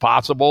arguments, it's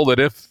possible that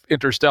if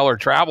interstellar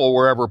travel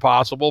were ever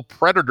possible,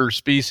 predator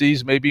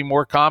species may be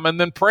more common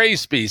than prey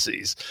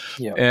species.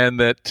 Yep. And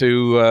that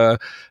to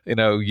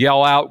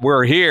yell out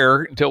we're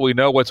here until we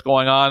know what's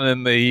going on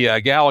in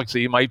the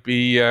galaxy might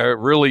be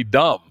really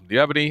dumb. Do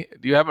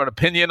you have an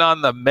opinion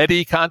on the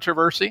METI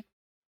controversy?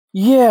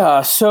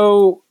 Yeah.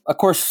 So, of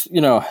course,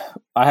 I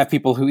have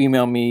people who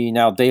email me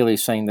now daily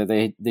saying that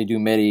they do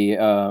METI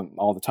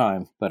all the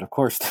time. But of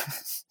course,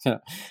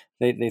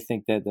 they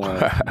think that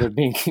they're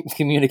being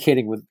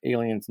communicating with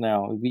aliens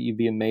now. You'd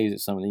be amazed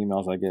at some of the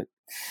emails I get.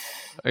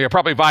 Yeah,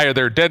 probably via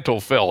their dental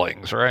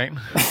fillings, right?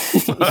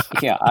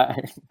 Yeah.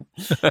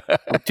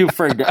 I'm too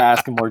afraid to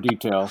ask in more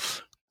detail.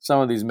 Some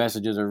of these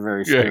messages are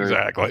very scary. Yeah,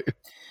 exactly.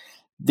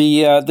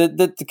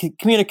 The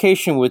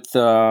communication with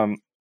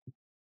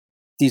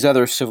these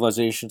other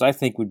civilizations, I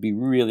think, would be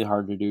really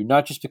hard to do,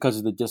 not just because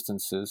of the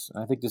distances.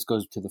 I think this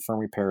goes to the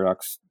Fermi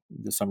paradox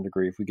to some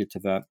degree, if we get to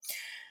that,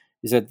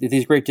 is that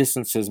these great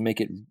distances make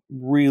it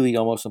really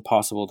almost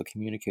impossible to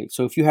communicate.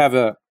 So if you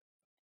have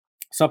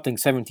something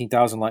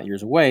 17,000 light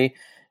years away,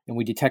 and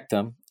we detect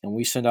them, and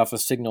we send off a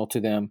signal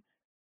to them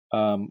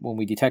when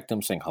we detect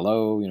them saying,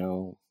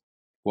 hello,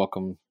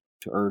 welcome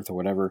to Earth or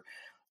whatever,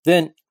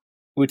 then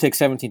it would take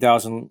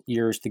 17,000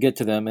 years to get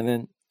to them, and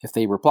then if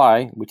they reply,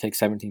 it would take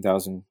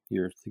 17,000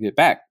 years to get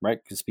back, right?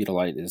 Because the speed of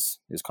light is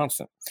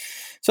constant.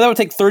 So that would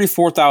take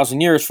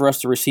 34,000 years for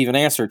us to receive an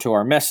answer to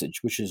our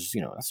message, which is,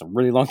 that's a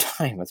really long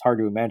time. It's hard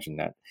to imagine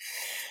that.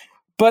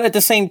 But at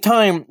the same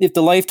time, if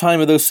the lifetime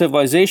of those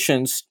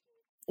civilizations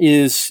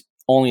is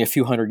only a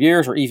few hundred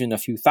years or even a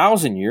few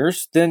thousand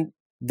years, then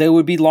they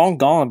would be long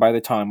gone by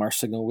the time our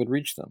signal would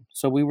reach them.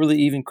 So we really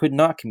even could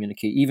not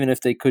communicate, even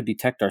if they could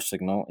detect our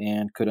signal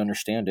and could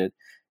understand it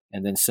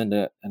and then send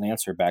an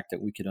answer back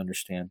that we could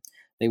understand.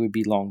 They would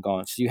be long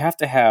gone. So you have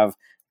to have a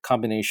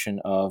combination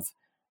of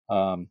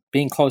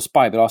being close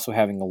by, but also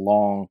having a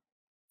long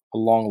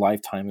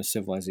lifetime of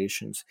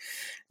civilizations.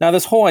 Now,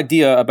 this whole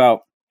idea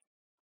about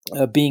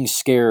being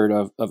scared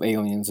of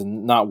aliens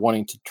and not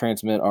wanting to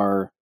transmit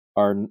our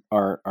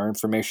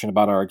information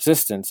about our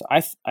existence,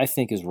 I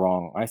think is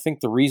wrong. I think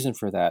the reason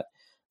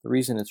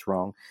it's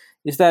wrong,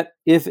 is that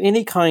if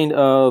any kind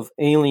of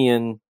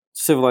alien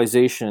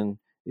civilization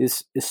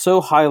is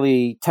so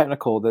highly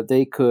technical that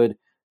they could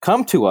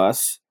come to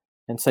us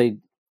and say,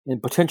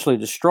 and potentially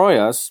destroy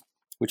us,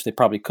 which they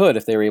probably could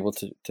if they were able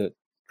to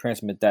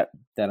transmit that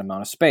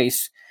amount of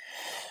space,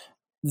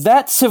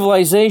 that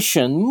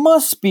civilization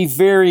must be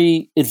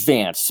very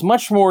advanced,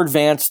 much more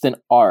advanced than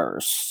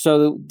ours.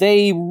 So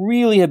they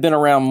really have been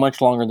around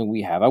much longer than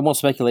we have. I won't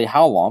speculate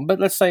how long, but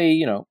let's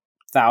say,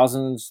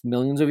 thousands,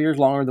 millions of years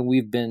longer than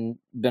we've been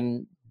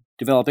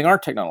developing our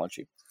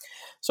technology.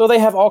 So they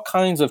have all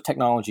kinds of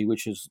technology,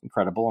 which is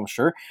incredible, I'm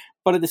sure.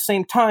 But at the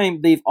same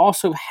time, they've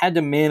also had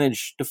to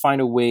manage to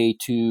find a way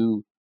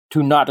to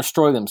not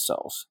destroy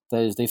themselves.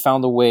 That is, they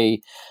found a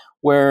way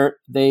where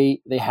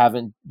they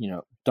haven't,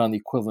 done the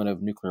equivalent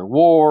of nuclear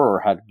war, or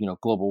had,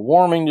 global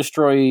warming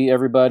destroy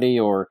everybody,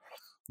 or,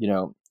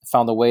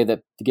 found a way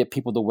to get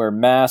people to wear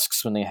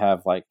masks when they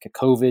have like a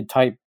COVID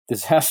type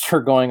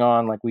disaster going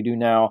on like we do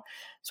now,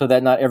 so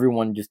that not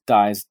everyone just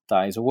dies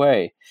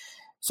away.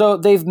 So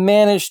they've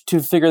managed to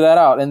figure that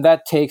out, and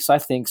that takes, I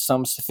think,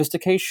 some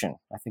sophistication.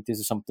 I think this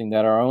is something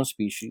that our own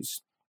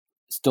species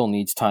still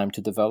needs time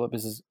to develop,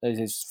 is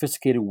a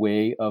sophisticated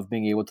way of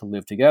being able to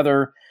live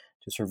together,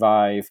 to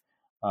survive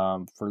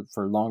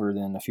for longer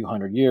than a few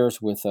hundred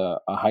years with a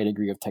high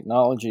degree of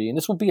technology. And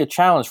this will be a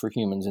challenge for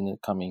humans in the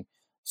coming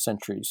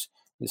centuries,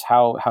 is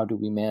how do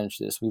we manage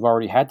this? We've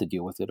already had to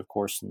deal with it, of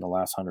course, in the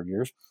last 100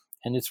 years,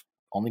 and it's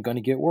only going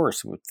to get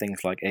worse with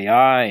things like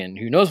AI and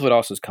who knows what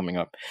else is coming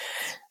up.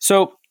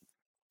 So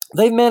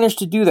they've managed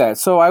to do that.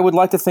 So I would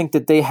like to think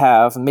that they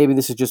have, and maybe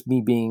this is just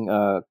me being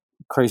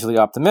crazily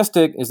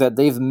optimistic, is that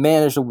they've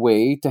managed a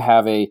way to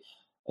have a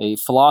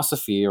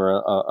philosophy or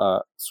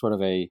a sort of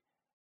the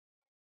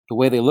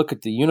way they look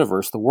at the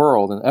universe, the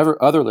world, and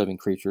other living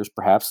creatures,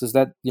 perhaps, is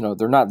that,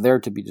 they're not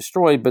there to be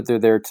destroyed, but they're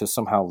there to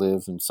somehow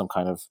live in some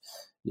kind of,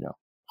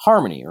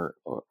 harmony or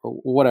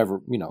whatever,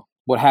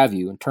 what have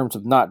you, in terms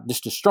of not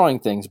just destroying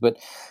things, but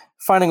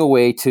finding a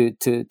way to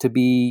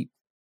be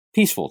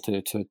peaceful,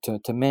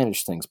 to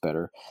manage things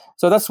better.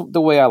 So that's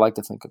the way I like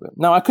to think of it.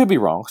 Now, I could be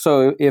wrong.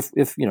 So if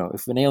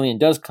an alien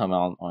does come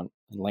out and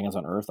lands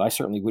on Earth, I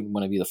certainly wouldn't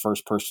want to be the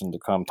first person to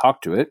come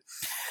talk to it.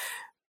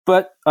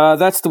 But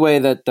that's the way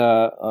that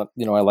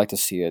I like to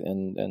see it,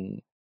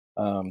 and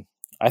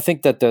I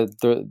think that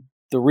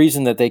the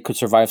reason that they could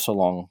survive so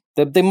long,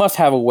 they must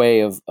have a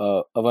way of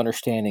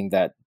understanding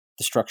that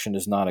destruction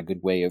is not a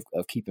good way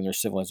of keeping their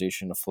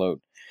civilization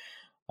afloat.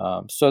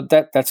 So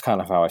that's kind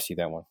of how I see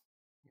that one.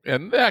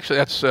 And actually,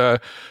 that's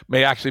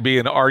may actually be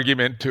an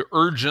argument to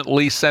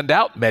urgently send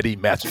out METI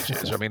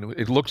messages. I mean,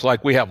 it looks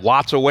like we have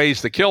lots of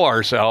ways to kill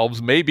ourselves.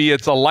 Maybe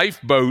it's a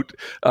lifeboat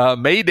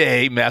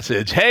Mayday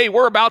message. Hey,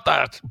 we're about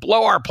to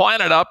blow our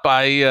planet up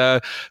by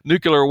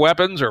nuclear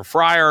weapons, or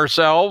fry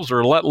ourselves,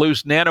 or let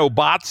loose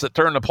nanobots that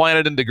turn the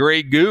planet into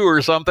gray goo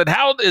or something.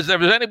 If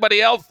there's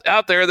anybody else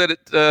out there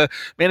that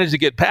managed to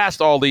get past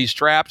all these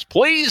traps,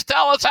 please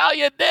tell us how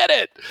you did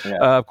it.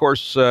 Yeah. Of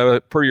course,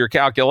 per your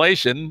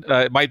calculation,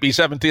 it might be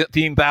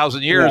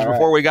 17,000 years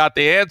before we got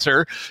the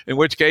answer, in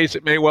which case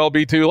it may well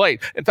be too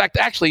late. In fact,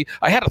 actually,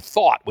 I had a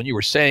thought when you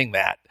were saying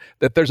that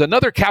there's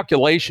another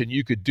calculation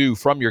you could do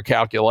from your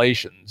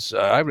calculations.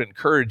 I would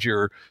encourage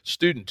your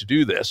student to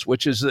do this,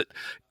 which is that,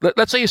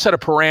 let's say you set a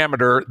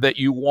parameter that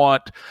you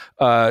want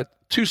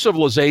two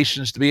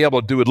civilizations to be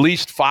able to do at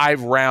least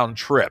 5 round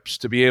trips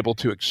to be able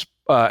to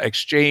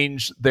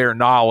exchange their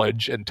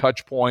knowledge and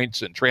touch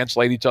points and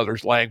translate each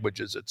other's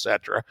languages,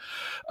 etc.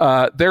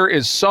 There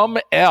is some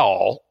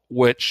L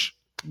which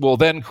will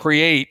then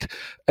create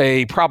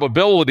a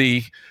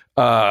probability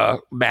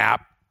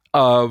map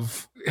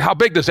of how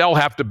big does L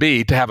have to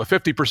have a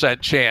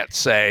 50% chance,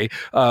 say,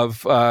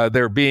 of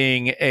there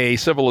being a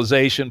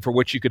civilization for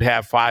which you could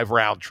have 5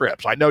 round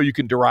trips. I know you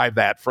can derive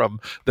that from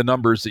the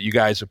numbers that you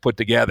guys have put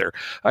together.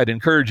 I'd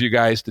encourage you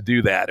guys to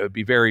do that. It would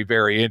be very,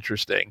 very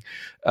interesting.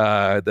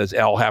 Does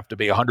L have to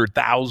be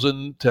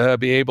 100,000 to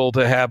be able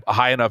to have a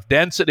high enough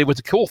density?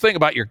 What's the cool thing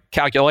about your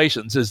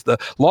calculations is the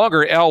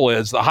longer L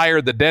is, the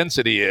higher the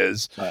density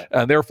is, right.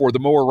 And therefore the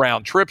more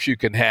round trips you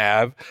can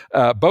have,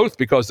 both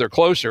because they're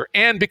closer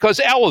and because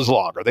L is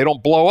longer. They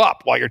don't blow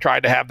up while you're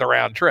trying to have the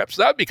round trips.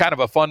 That would be kind of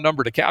a fun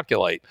number to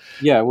calculate.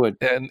 Yeah, it would.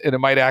 And it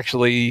might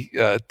actually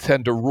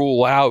tend to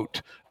rule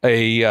out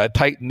a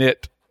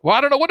tight-knit. Well,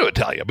 I don't know what it would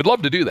tell you. I'd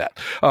love to do that.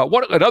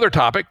 Another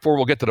topic, before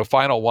we'll get to the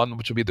final one,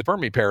 which will be the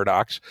Fermi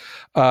paradox,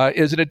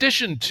 is in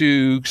addition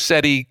to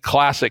SETI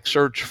classic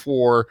search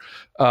for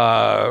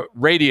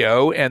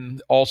radio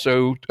and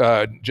also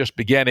just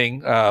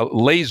beginning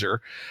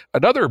laser,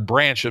 another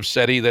branch of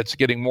SETI that's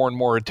getting more and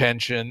more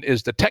attention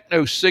is the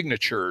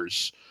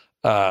technosignatures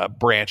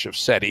branch of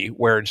SETI,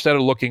 where instead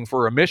of looking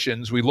for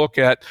emissions, we look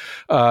at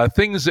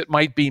things that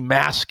might be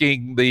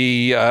masking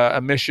the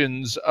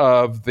emissions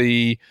of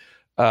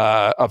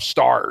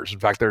stars. In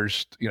fact,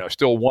 there's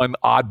still one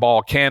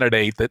oddball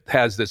candidate that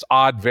has this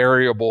odd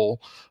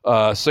variable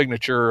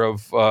signature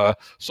of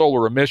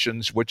solar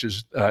emissions, which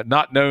is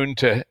not known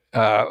to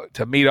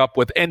meet up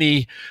with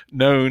any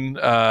known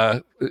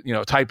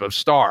type of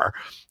star.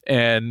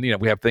 And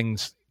we have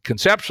things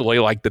conceptually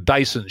like the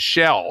Dyson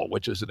shell,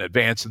 which is an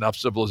advanced enough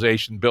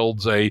civilization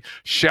builds a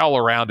shell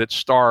around its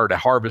star to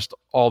harvest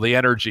all the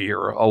energy,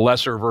 or a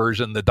lesser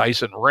version, the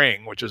Dyson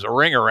ring, which is a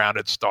ring around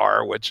its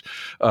star, which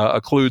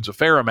occludes a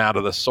fair amount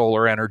of the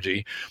solar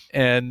energy.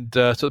 And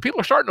so the people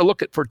are starting to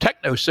look for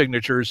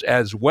technosignatures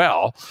as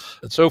well.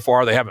 And so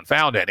far, they haven't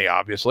found any,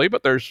 obviously,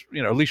 but there's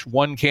at least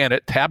one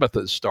candidate,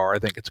 Tabitha's star, I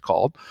think it's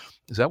called.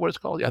 Is that what it's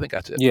called? Yeah, I think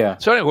that's it. Yeah.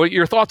 So anyway,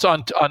 your thoughts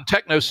on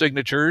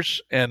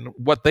technosignatures and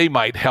what they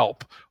might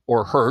help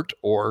or hurt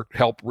or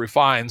help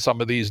refine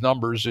some of these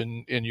numbers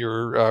in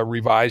your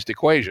revised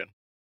equation?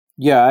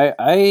 Yeah,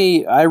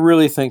 I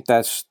really think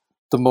that's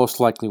the most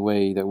likely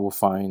way that we'll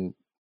find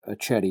a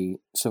Chetty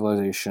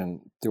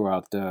civilization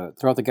throughout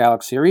the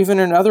galaxy, or even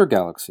in other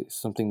galaxies.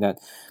 Something that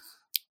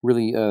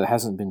really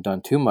hasn't been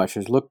done too much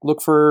is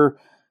look for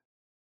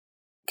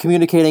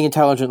communicating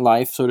intelligent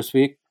life, so to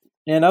speak,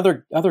 and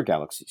other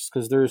galaxies,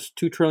 because there's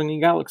 2 trillion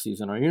galaxies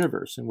in our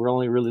universe, and we're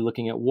only really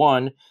looking at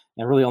one,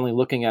 and really only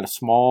looking at a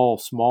small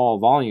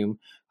volume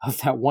of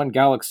that one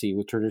galaxy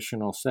with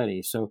traditional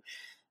SETI. So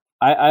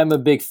I'm a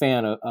big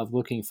fan of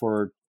looking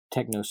for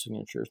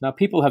technosignatures. Now,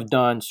 people have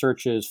done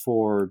searches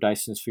for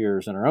Dyson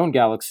spheres in our own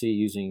galaxy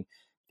using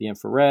the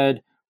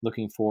infrared,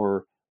 looking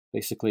for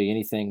basically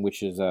anything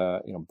which is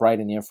bright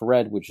in the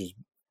infrared, which is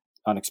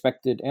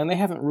unexpected, and they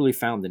haven't really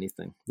found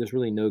anything. There's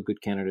really no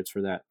good candidates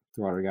for that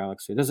throughout our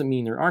galaxy. It doesn't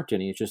mean there aren't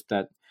any. It's just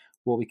that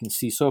what we can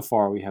see so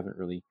far, we haven't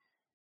really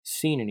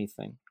seen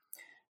anything.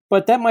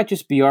 But that might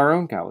just be our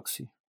own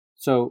galaxy.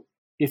 So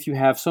if you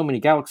have so many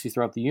galaxies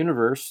throughout the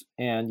universe,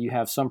 and you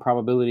have some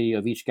probability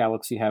of each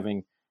galaxy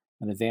having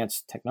an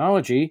advanced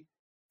technology,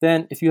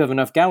 then if you have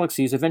enough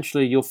galaxies,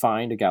 eventually you'll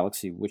find a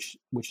galaxy which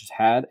has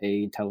had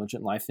a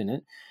intelligent life in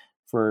it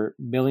for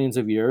millions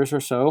of years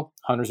or so,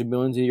 hundreds of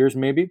millions of years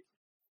maybe.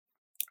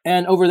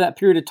 And over that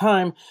period of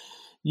time,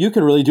 you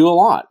can really do a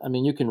lot. I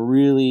mean, you can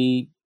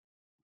really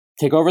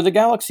take over the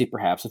galaxy,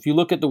 perhaps. If you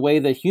look at the way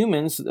that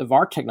humans of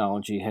our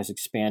technology has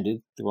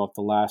expanded throughout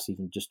the last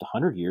even just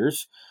 100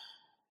 years,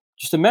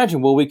 just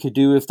imagine what we could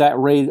do if that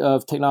rate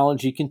of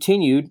technology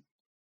continued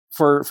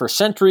for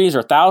centuries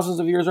or thousands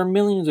of years or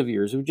millions of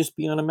years. It would just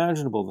be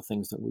unimaginable, the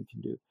things that we can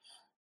do.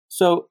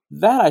 So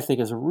that, I think,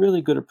 is a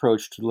really good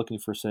approach to looking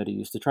for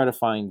SETI, is to try to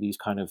find these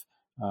kind of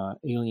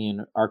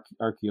alien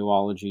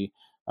archaeology,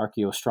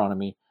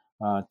 archaeoastronomy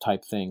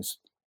type things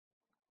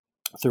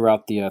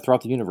throughout the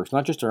universe,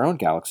 not just our own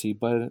galaxy,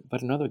 but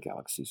in other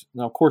galaxies.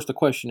 Now, of course, the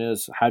question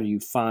is, how do you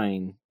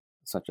find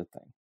such a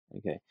thing?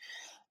 Okay,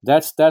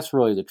 that's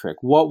really the trick.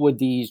 What would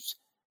these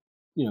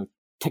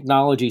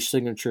technology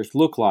signatures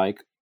look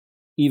like,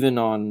 even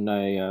on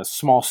a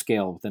small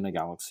scale within a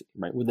galaxy?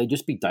 Right? Would they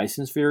just be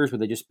Dyson spheres?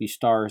 Would they just be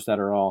stars that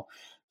are all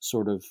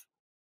sort of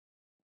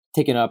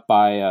taken up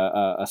by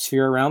a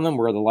sphere around them,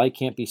 where the light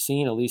can't be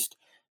seen, at least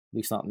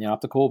not in the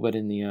optical, but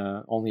in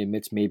the only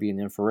emits maybe in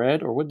the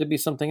infrared? Or would there be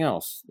something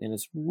else? And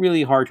it's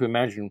really hard to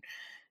imagine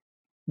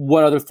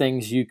what other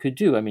things you could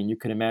do. I mean, you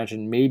could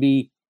imagine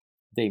maybe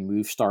they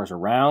move stars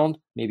around.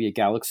 Maybe a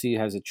galaxy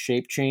has its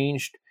shape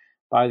changed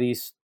by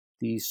these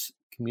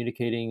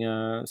communicating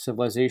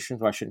civilizations.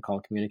 Well, I shouldn't call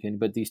them communicating,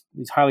 but these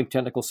highly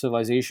technical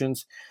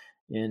civilizations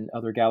in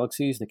other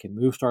galaxies. They can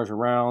move stars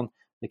around.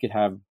 They could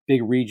have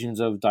big regions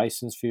of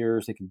Dyson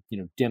spheres. They can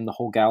dim the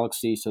whole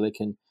galaxy, so they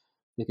can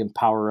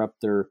power up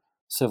their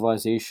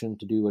civilization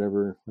to do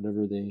whatever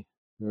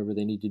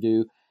they need to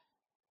do.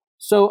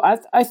 So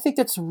I think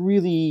that's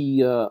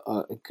really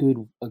a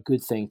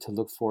good thing to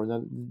look for.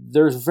 Now,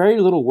 there's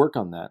very little work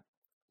on that.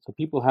 So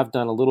people have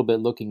done a little bit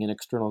looking in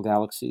external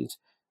galaxies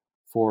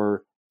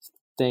for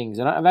things,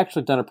 and I've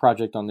actually done a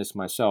project on this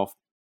myself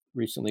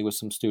recently with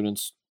some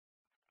students,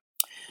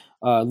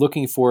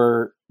 looking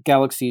for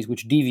galaxies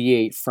which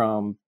deviate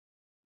from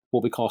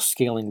what we call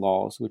scaling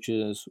laws, which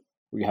is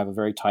where you have a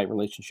very tight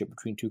relationship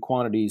between two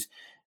quantities.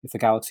 If a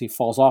galaxy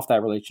falls off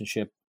that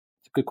relationship,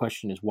 the good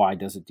question is, why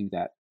does it do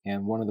that?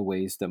 And one of the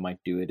ways that might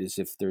do it is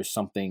if there's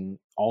something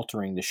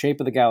altering the shape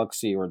of the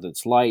galaxy, or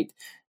that's light,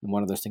 and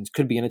one of those things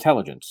could be an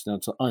intelligence. Now,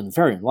 it's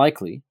very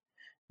unlikely,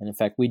 and in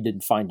fact, we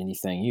didn't find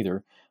anything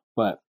either,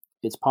 but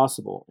it's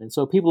possible. And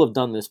so people have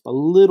done this a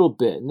little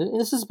bit, and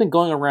this has been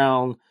going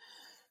around,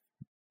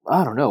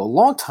 I don't know, a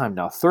long time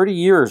now. 30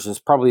 years is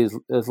probably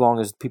as long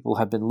as people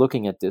have been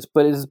looking at this,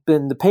 but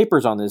the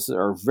papers on this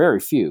are very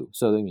few.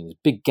 So I mean, there's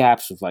big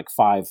gaps of like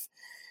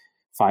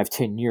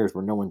 5-10 years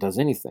where no one does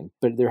anything.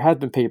 But there have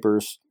been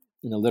papers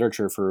in the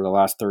literature for the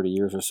last 30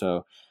 years or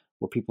so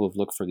where people have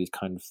looked for these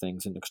kind of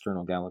things in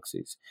external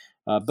galaxies.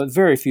 But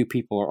very few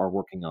people are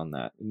working on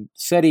that. And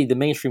SETI, the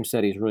mainstream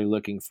SETI, is really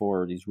looking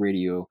for these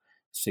radio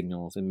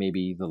signals and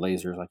maybe the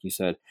lasers, like you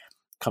said,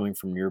 coming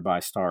from nearby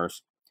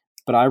stars.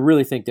 But I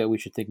really think that we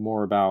should think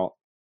more about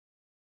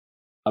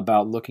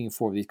looking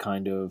for these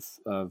kind of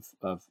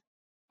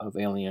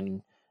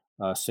alien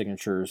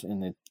signatures in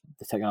the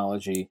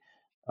technology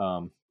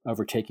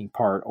overtaking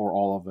part or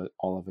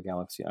all of the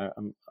galaxy.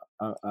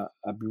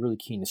 I'd be really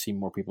keen to see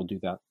more people do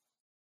that.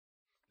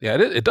 Yeah,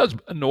 it does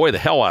annoy the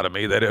hell out of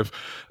me that if,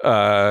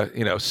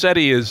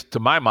 SETI is, to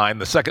my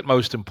mind, the second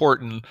most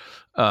important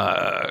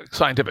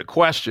scientific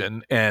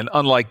question. And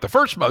unlike the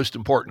first most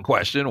important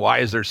question, why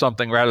is there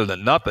something rather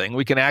than nothing,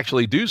 we can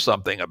actually do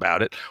something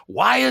about it.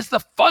 Why is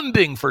the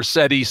funding for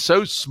SETI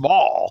so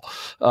small?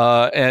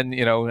 And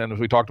as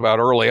we talked about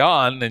early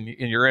on in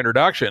your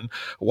introduction,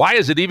 why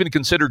is it even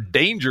considered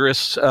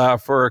dangerous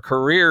for a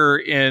career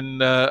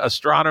in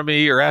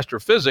astronomy or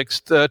astrophysics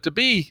to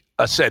be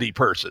a SETI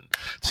person?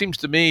 It seems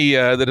to me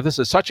that if this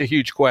is such a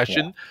huge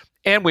question,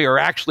 and we are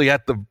actually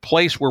at the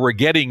place where we're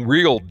getting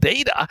real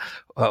data,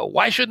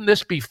 why shouldn't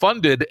this be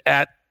funded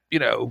at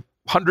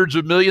hundreds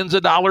of millions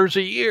of dollars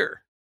a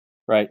year?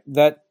 Right.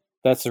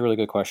 That's a really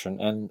good question,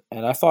 and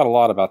I thought a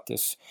lot about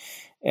this.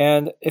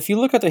 And if you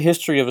look at the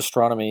history of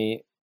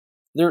astronomy,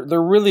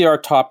 there really are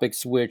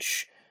topics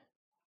which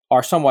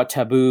are somewhat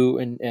taboo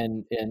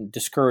and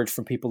discouraged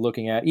from people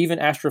looking at. Even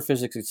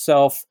astrophysics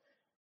itself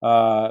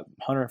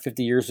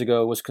 150 years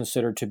ago was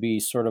considered to be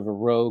sort of a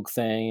rogue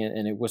thing,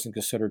 and it wasn't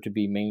considered to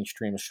be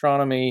mainstream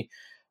astronomy.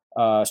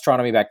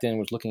 Astronomy back then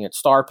was looking at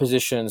star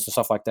positions and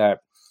stuff like that.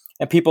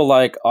 And people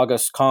like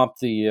Auguste Comte,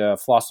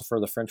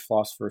 the French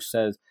philosopher,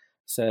 said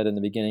in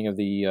the beginning of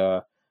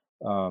the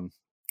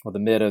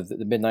mid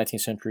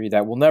 19th century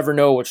that we'll never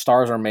know what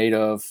stars are made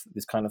of,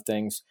 these kind of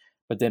things.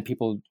 But then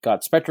people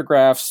got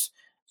spectrographs,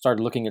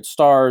 started looking at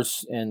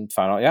stars, and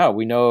found out, yeah,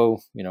 we know,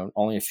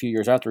 only a few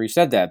years after he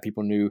said that,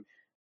 people knew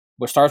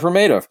what stars were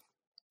made of.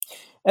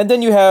 And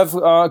then you have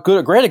a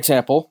great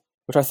example,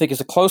 which I think is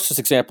the closest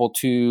example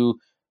to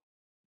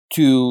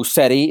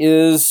SETI,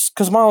 is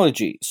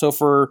cosmology. So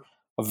for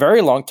a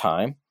very long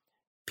time,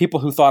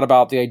 people who thought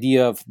about the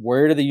idea of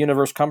where did the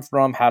universe come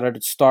from, how did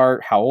it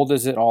start, how old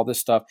is it, all this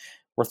stuff,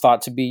 were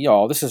thought to be,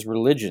 this is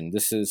religion.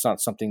 This is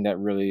not something that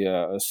really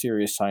a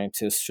serious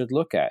scientist should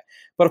look at.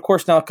 But of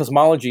course, now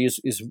cosmology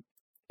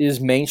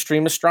is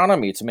mainstream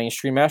astronomy. It's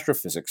mainstream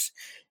astrophysics.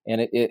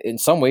 And it in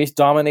some ways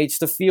dominates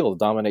the field,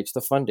 dominates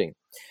the funding.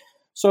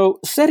 So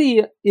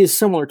SETI is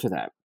similar to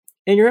that.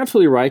 And you're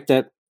absolutely right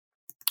that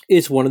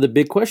it's one of the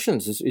big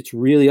questions. It's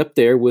really up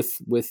there with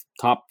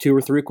top 2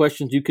 or 3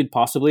 questions you could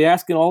possibly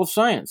ask in all of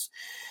science.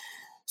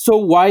 So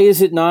why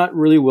is it not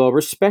really well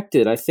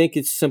respected? I think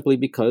it's simply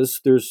because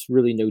there's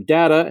really no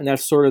data, and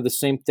that's sort of the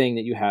same thing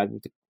that you had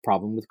with the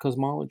problem with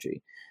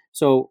cosmology.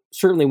 So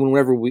certainly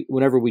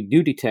whenever we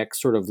do detect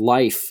sort of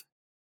life,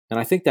 and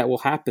I think that will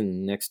happen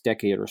in the next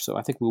decade or so,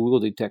 I think we will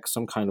detect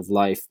some kind of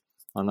life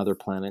on other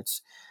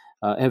planets,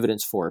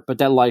 evidence for it. But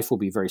that life will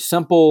be very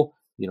simple.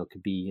 It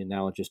could be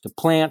analogous to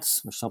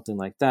plants or something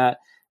like that.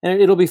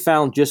 And it'll be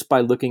found just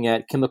by looking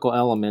at chemical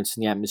elements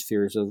in the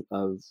atmospheres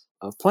of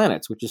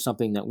planets, which is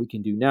something that we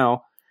can do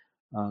now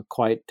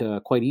quite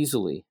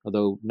easily,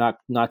 although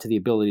not to the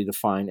ability to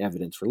find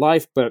evidence for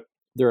life. But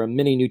there are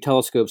many new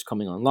telescopes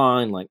coming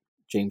online, like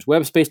James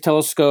Webb Space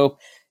Telescope,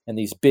 and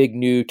these big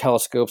new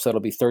telescopes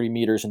that'll be 30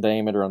 meters in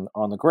diameter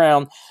on the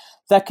ground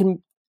that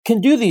can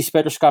do these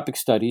spectroscopic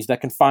studies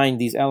that can find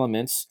these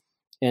elements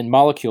and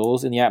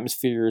molecules in the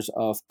atmospheres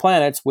of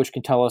planets, which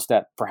can tell us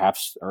that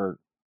perhaps, or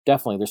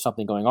definitely, there's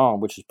something going on,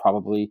 which is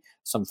probably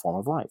some form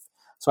of life.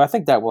 So I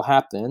think that will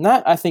happen, and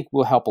that I think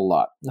will help a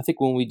lot. I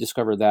think when we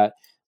discover that,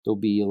 there'll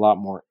be a lot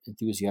more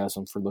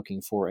enthusiasm for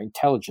looking for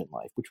intelligent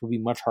life, which will be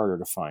much harder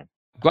to find.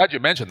 Glad you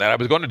mentioned that. I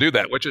was going to do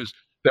that, which is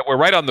that we're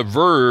right on the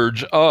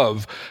verge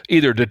of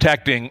either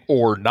detecting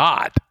or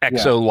not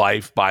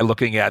exolife by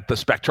looking at the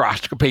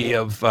spectroscopy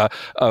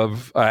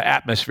of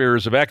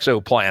atmospheres of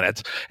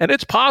exoplanets. And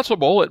it's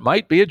possible it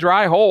might be a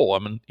dry hole. I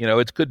mean,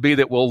 it could be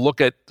that we'll look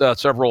at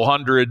several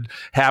hundred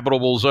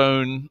habitable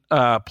zone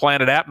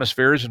planet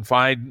atmospheres and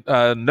find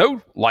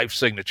no life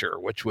signature,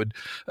 which would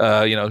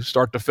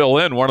start to fill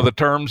in one of the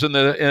terms in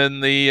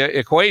the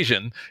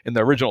equation, in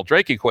the original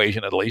Drake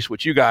equation at least,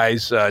 which you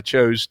guys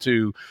chose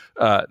to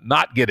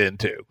not get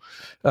into.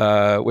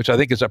 Which I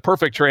think is a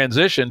perfect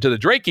transition to the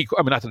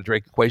not to the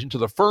Drake equation, to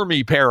the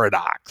Fermi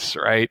paradox,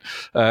 right?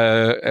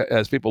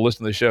 As people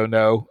listen to the show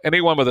know,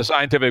 anyone with a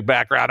scientific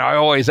background, I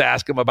always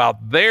ask them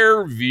about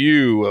their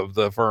view of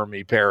the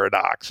Fermi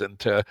paradox. And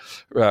to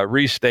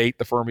restate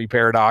the Fermi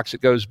paradox, it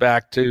goes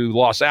back to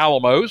Los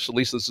Alamos, at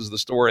least this is the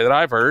story that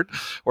I've heard,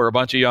 where a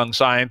bunch of young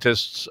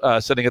scientists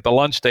sitting at the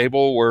lunch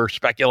table were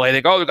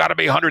speculating, there's got to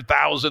be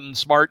 100,000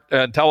 smart,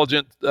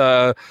 intelligent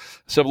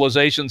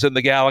civilizations in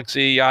the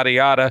galaxy, yada,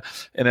 yada.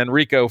 And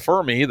Enrico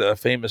Fermi, the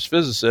famous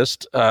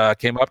physicist,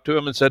 came up to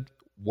him and said,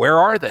 where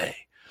are they?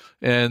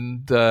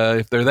 And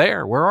if they're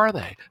there, where are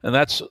they? And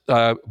that's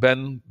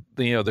been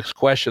this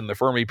question, the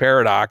Fermi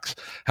paradox.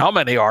 How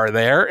many are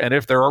there? And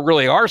if there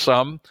really are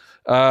some,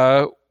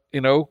 why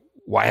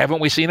haven't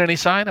we seen any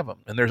sign of them?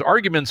 And there's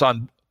arguments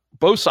on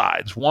both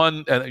sides.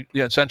 One,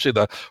 essentially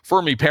the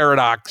Fermi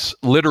paradox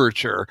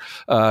literature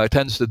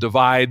tends to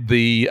divide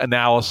the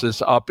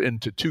analysis up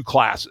into 2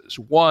 classes.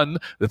 One,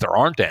 that there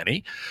aren't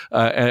any,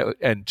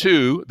 and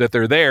 2, that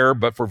they're there,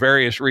 but for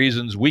various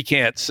reasons we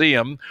can't see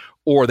them,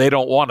 or they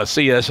don't want to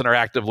see us and are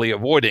actively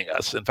avoiding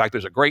us. In fact,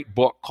 there's a great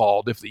book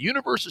called If the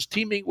Universe is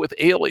Teeming with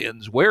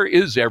Aliens, Where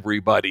is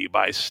Everybody?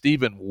 By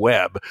Stephen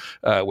Webb,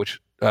 which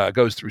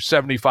goes through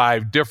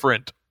 75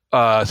 different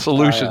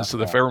solutions to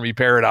the Fermi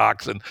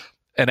paradox and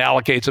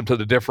allocates them to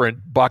the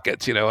different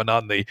buckets, and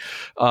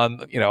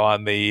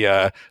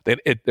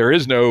there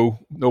is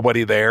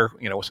nobody there.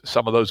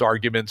 Some of those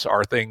arguments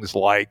are things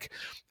like,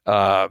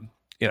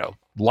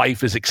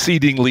 life is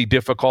exceedingly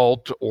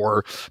difficult,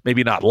 or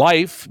maybe not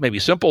life, maybe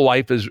simple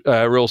life is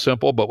real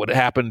simple, but what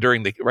happened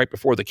right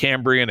before the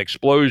Cambrian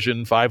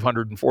explosion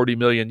 540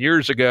 million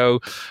years ago,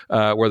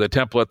 where the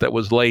template that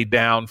was laid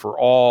down for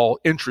all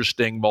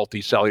interesting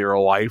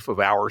multicellular life of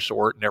our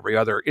sort and every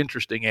other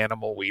interesting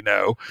animal we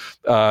know,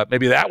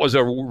 maybe that was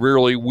a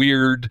really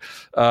weird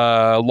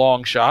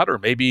long shot, or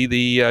maybe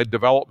the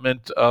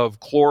development of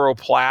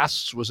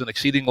chloroplasts was an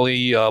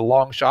exceedingly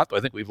long shot. But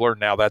I think we've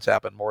learned now that's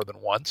happened more than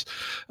once.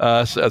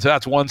 So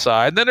that's one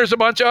side. And then there's a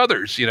bunch of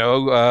others,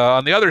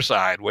 on the other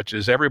side, which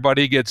is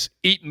everybody gets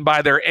eaten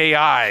by their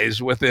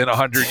AIs within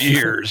 100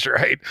 years,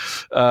 right?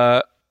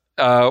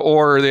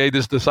 or they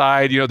just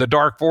decide, the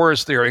dark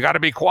forest theory, got to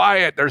be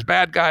quiet, there's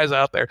bad guys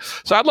out there.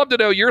 So I'd love to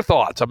know your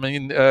thoughts. I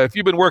mean, if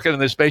you've been working in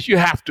this space, you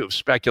have to have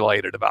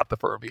speculated about the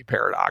Fermi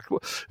paradox.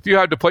 If you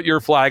had to put your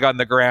flag on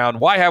the ground,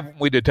 why haven't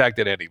we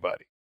detected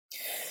anybody?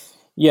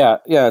 Yeah,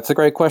 it's a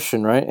great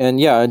question, right? And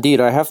yeah,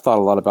 indeed, I have thought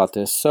a lot about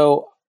this.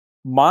 So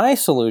my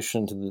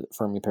solution to the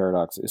Fermi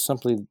paradox is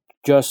simply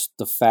just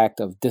the fact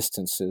of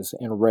distances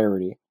and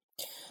rarity.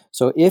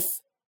 So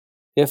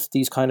if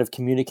these kind of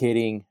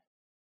communicating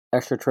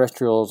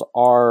extraterrestrials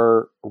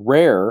are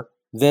rare,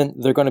 then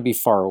they're going to be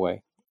far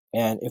away.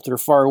 And if they're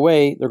far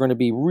away, they're going to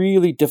be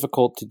really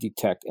difficult to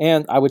detect.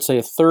 And I would say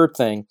a third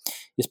thing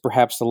is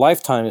perhaps the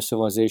lifetime of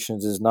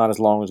civilizations is not as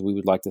long as we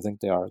would like to think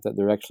they are, that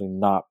they're actually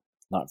not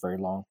very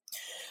long.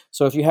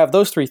 So if you have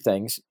those three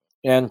things,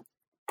 and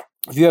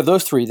if you have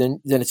those three, then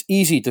it's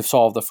easy to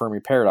solve the Fermi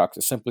paradox.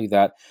 It's simply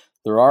that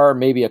there are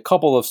maybe a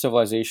couple of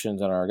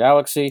civilizations in our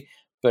galaxy,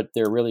 but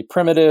they're really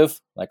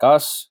primitive, like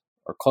us,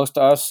 or close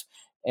to us,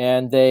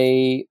 and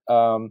they're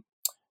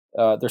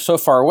so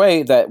far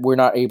away that we're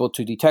not able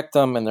to detect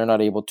them, and they're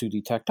not able to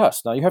detect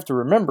us. Now, you have to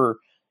remember,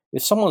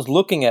 if someone's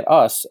looking at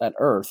us, at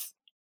Earth,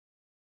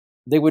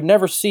 they would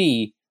never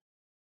see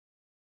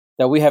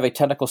that we have a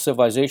technical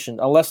civilization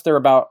unless they're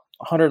about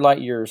 100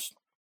 light years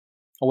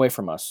away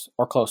from us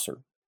or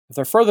closer. If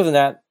they're further than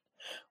that,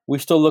 we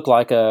still look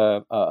like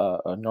a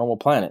normal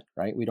planet,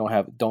 right? We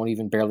don't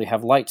even barely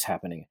have lights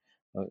happening.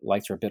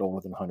 Lights are a bit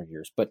older than 100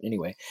 years. But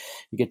anyway,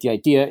 you get the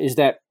idea, is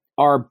that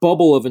our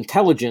bubble of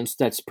intelligence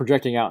that's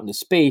projecting out into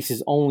space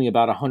is only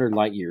about 100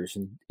 light years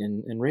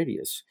in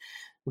radius,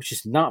 which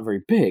is not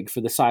very big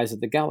for the size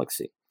of the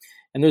galaxy.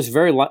 And there's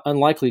very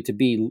unlikely to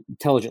be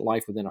intelligent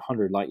life within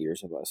 100 light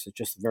years of us. It's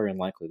just very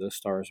unlikely. Those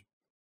stars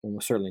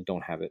almost certainly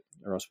don't have it,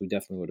 or else we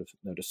definitely would have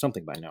noticed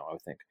something by now, I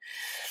would think.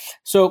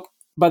 So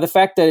by the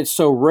fact that it's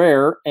so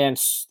rare and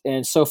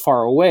so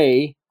far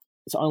away,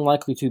 it's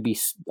unlikely to be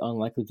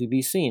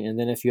seen. And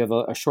then if you have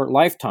a short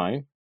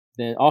lifetime,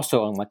 then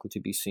also unlikely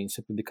to be seen,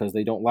 simply because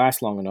they don't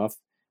last long enough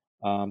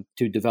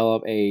to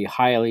develop a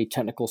highly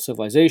technical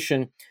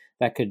civilization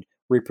that could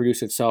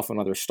reproduce itself on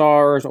other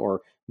stars,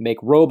 or make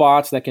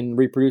robots that can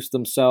reproduce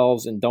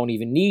themselves and don't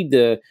even need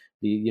the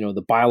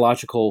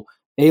biological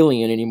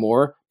alien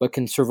anymore, but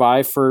can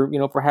survive for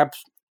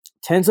perhaps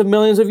tens of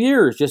millions of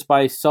years just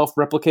by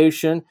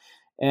self-replication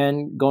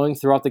and going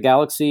throughout the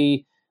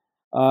galaxy,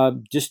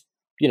 and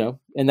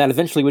that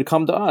eventually would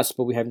come to us,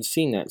 but we haven't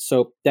seen that.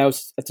 So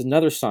that's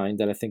another sign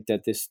that I think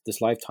that this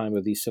lifetime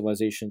of these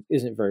civilizations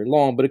isn't very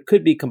long, but it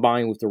could be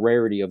combined with the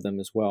rarity of them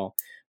as well,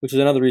 which is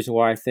another reason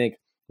why I think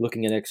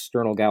looking at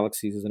external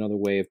galaxies is another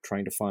way of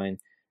trying to find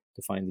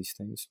these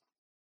things.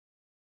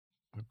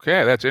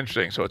 Okay, that's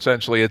interesting. So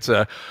essentially, it's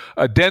a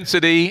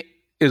density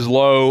is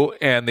low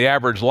and the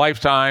average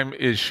lifetime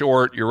is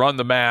short. You run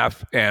the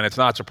math, and it's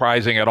not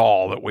surprising at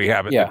all that we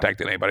haven't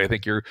detected anybody. I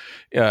think you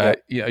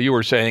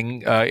were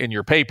saying in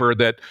your paper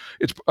that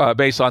it's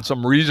based on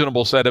some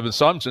reasonable set of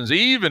assumptions,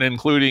 even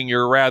including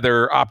your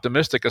rather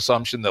optimistic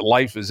assumption that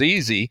life is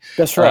easy.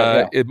 That's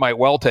right. It might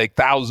well take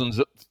thousands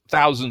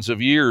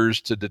of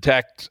years to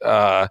detect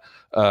a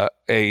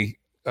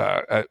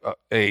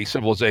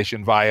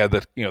civilization via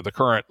the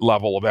current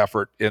level of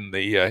effort in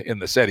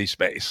the SETI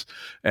space,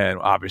 and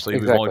obviously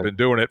we've only been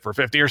doing it for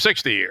 50 or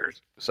 60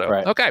 years. So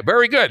Okay,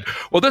 very good.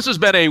 Well, this has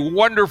been a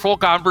wonderful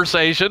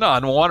conversation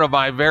on one of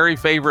my very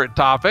favorite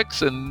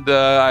topics, and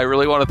I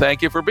really want to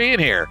thank you for being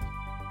here.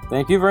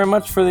 Thank you very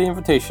much for the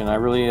invitation. I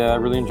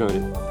really enjoyed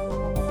it.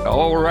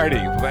 All righty,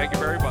 thank you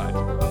very much.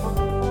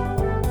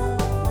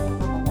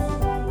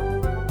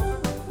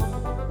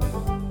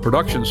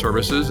 Production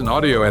services and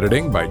audio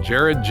editing by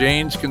Jared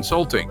Janes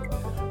Consulting.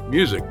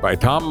 Music by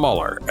Tom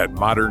Muller at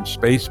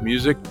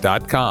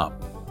modernspacemusic.com.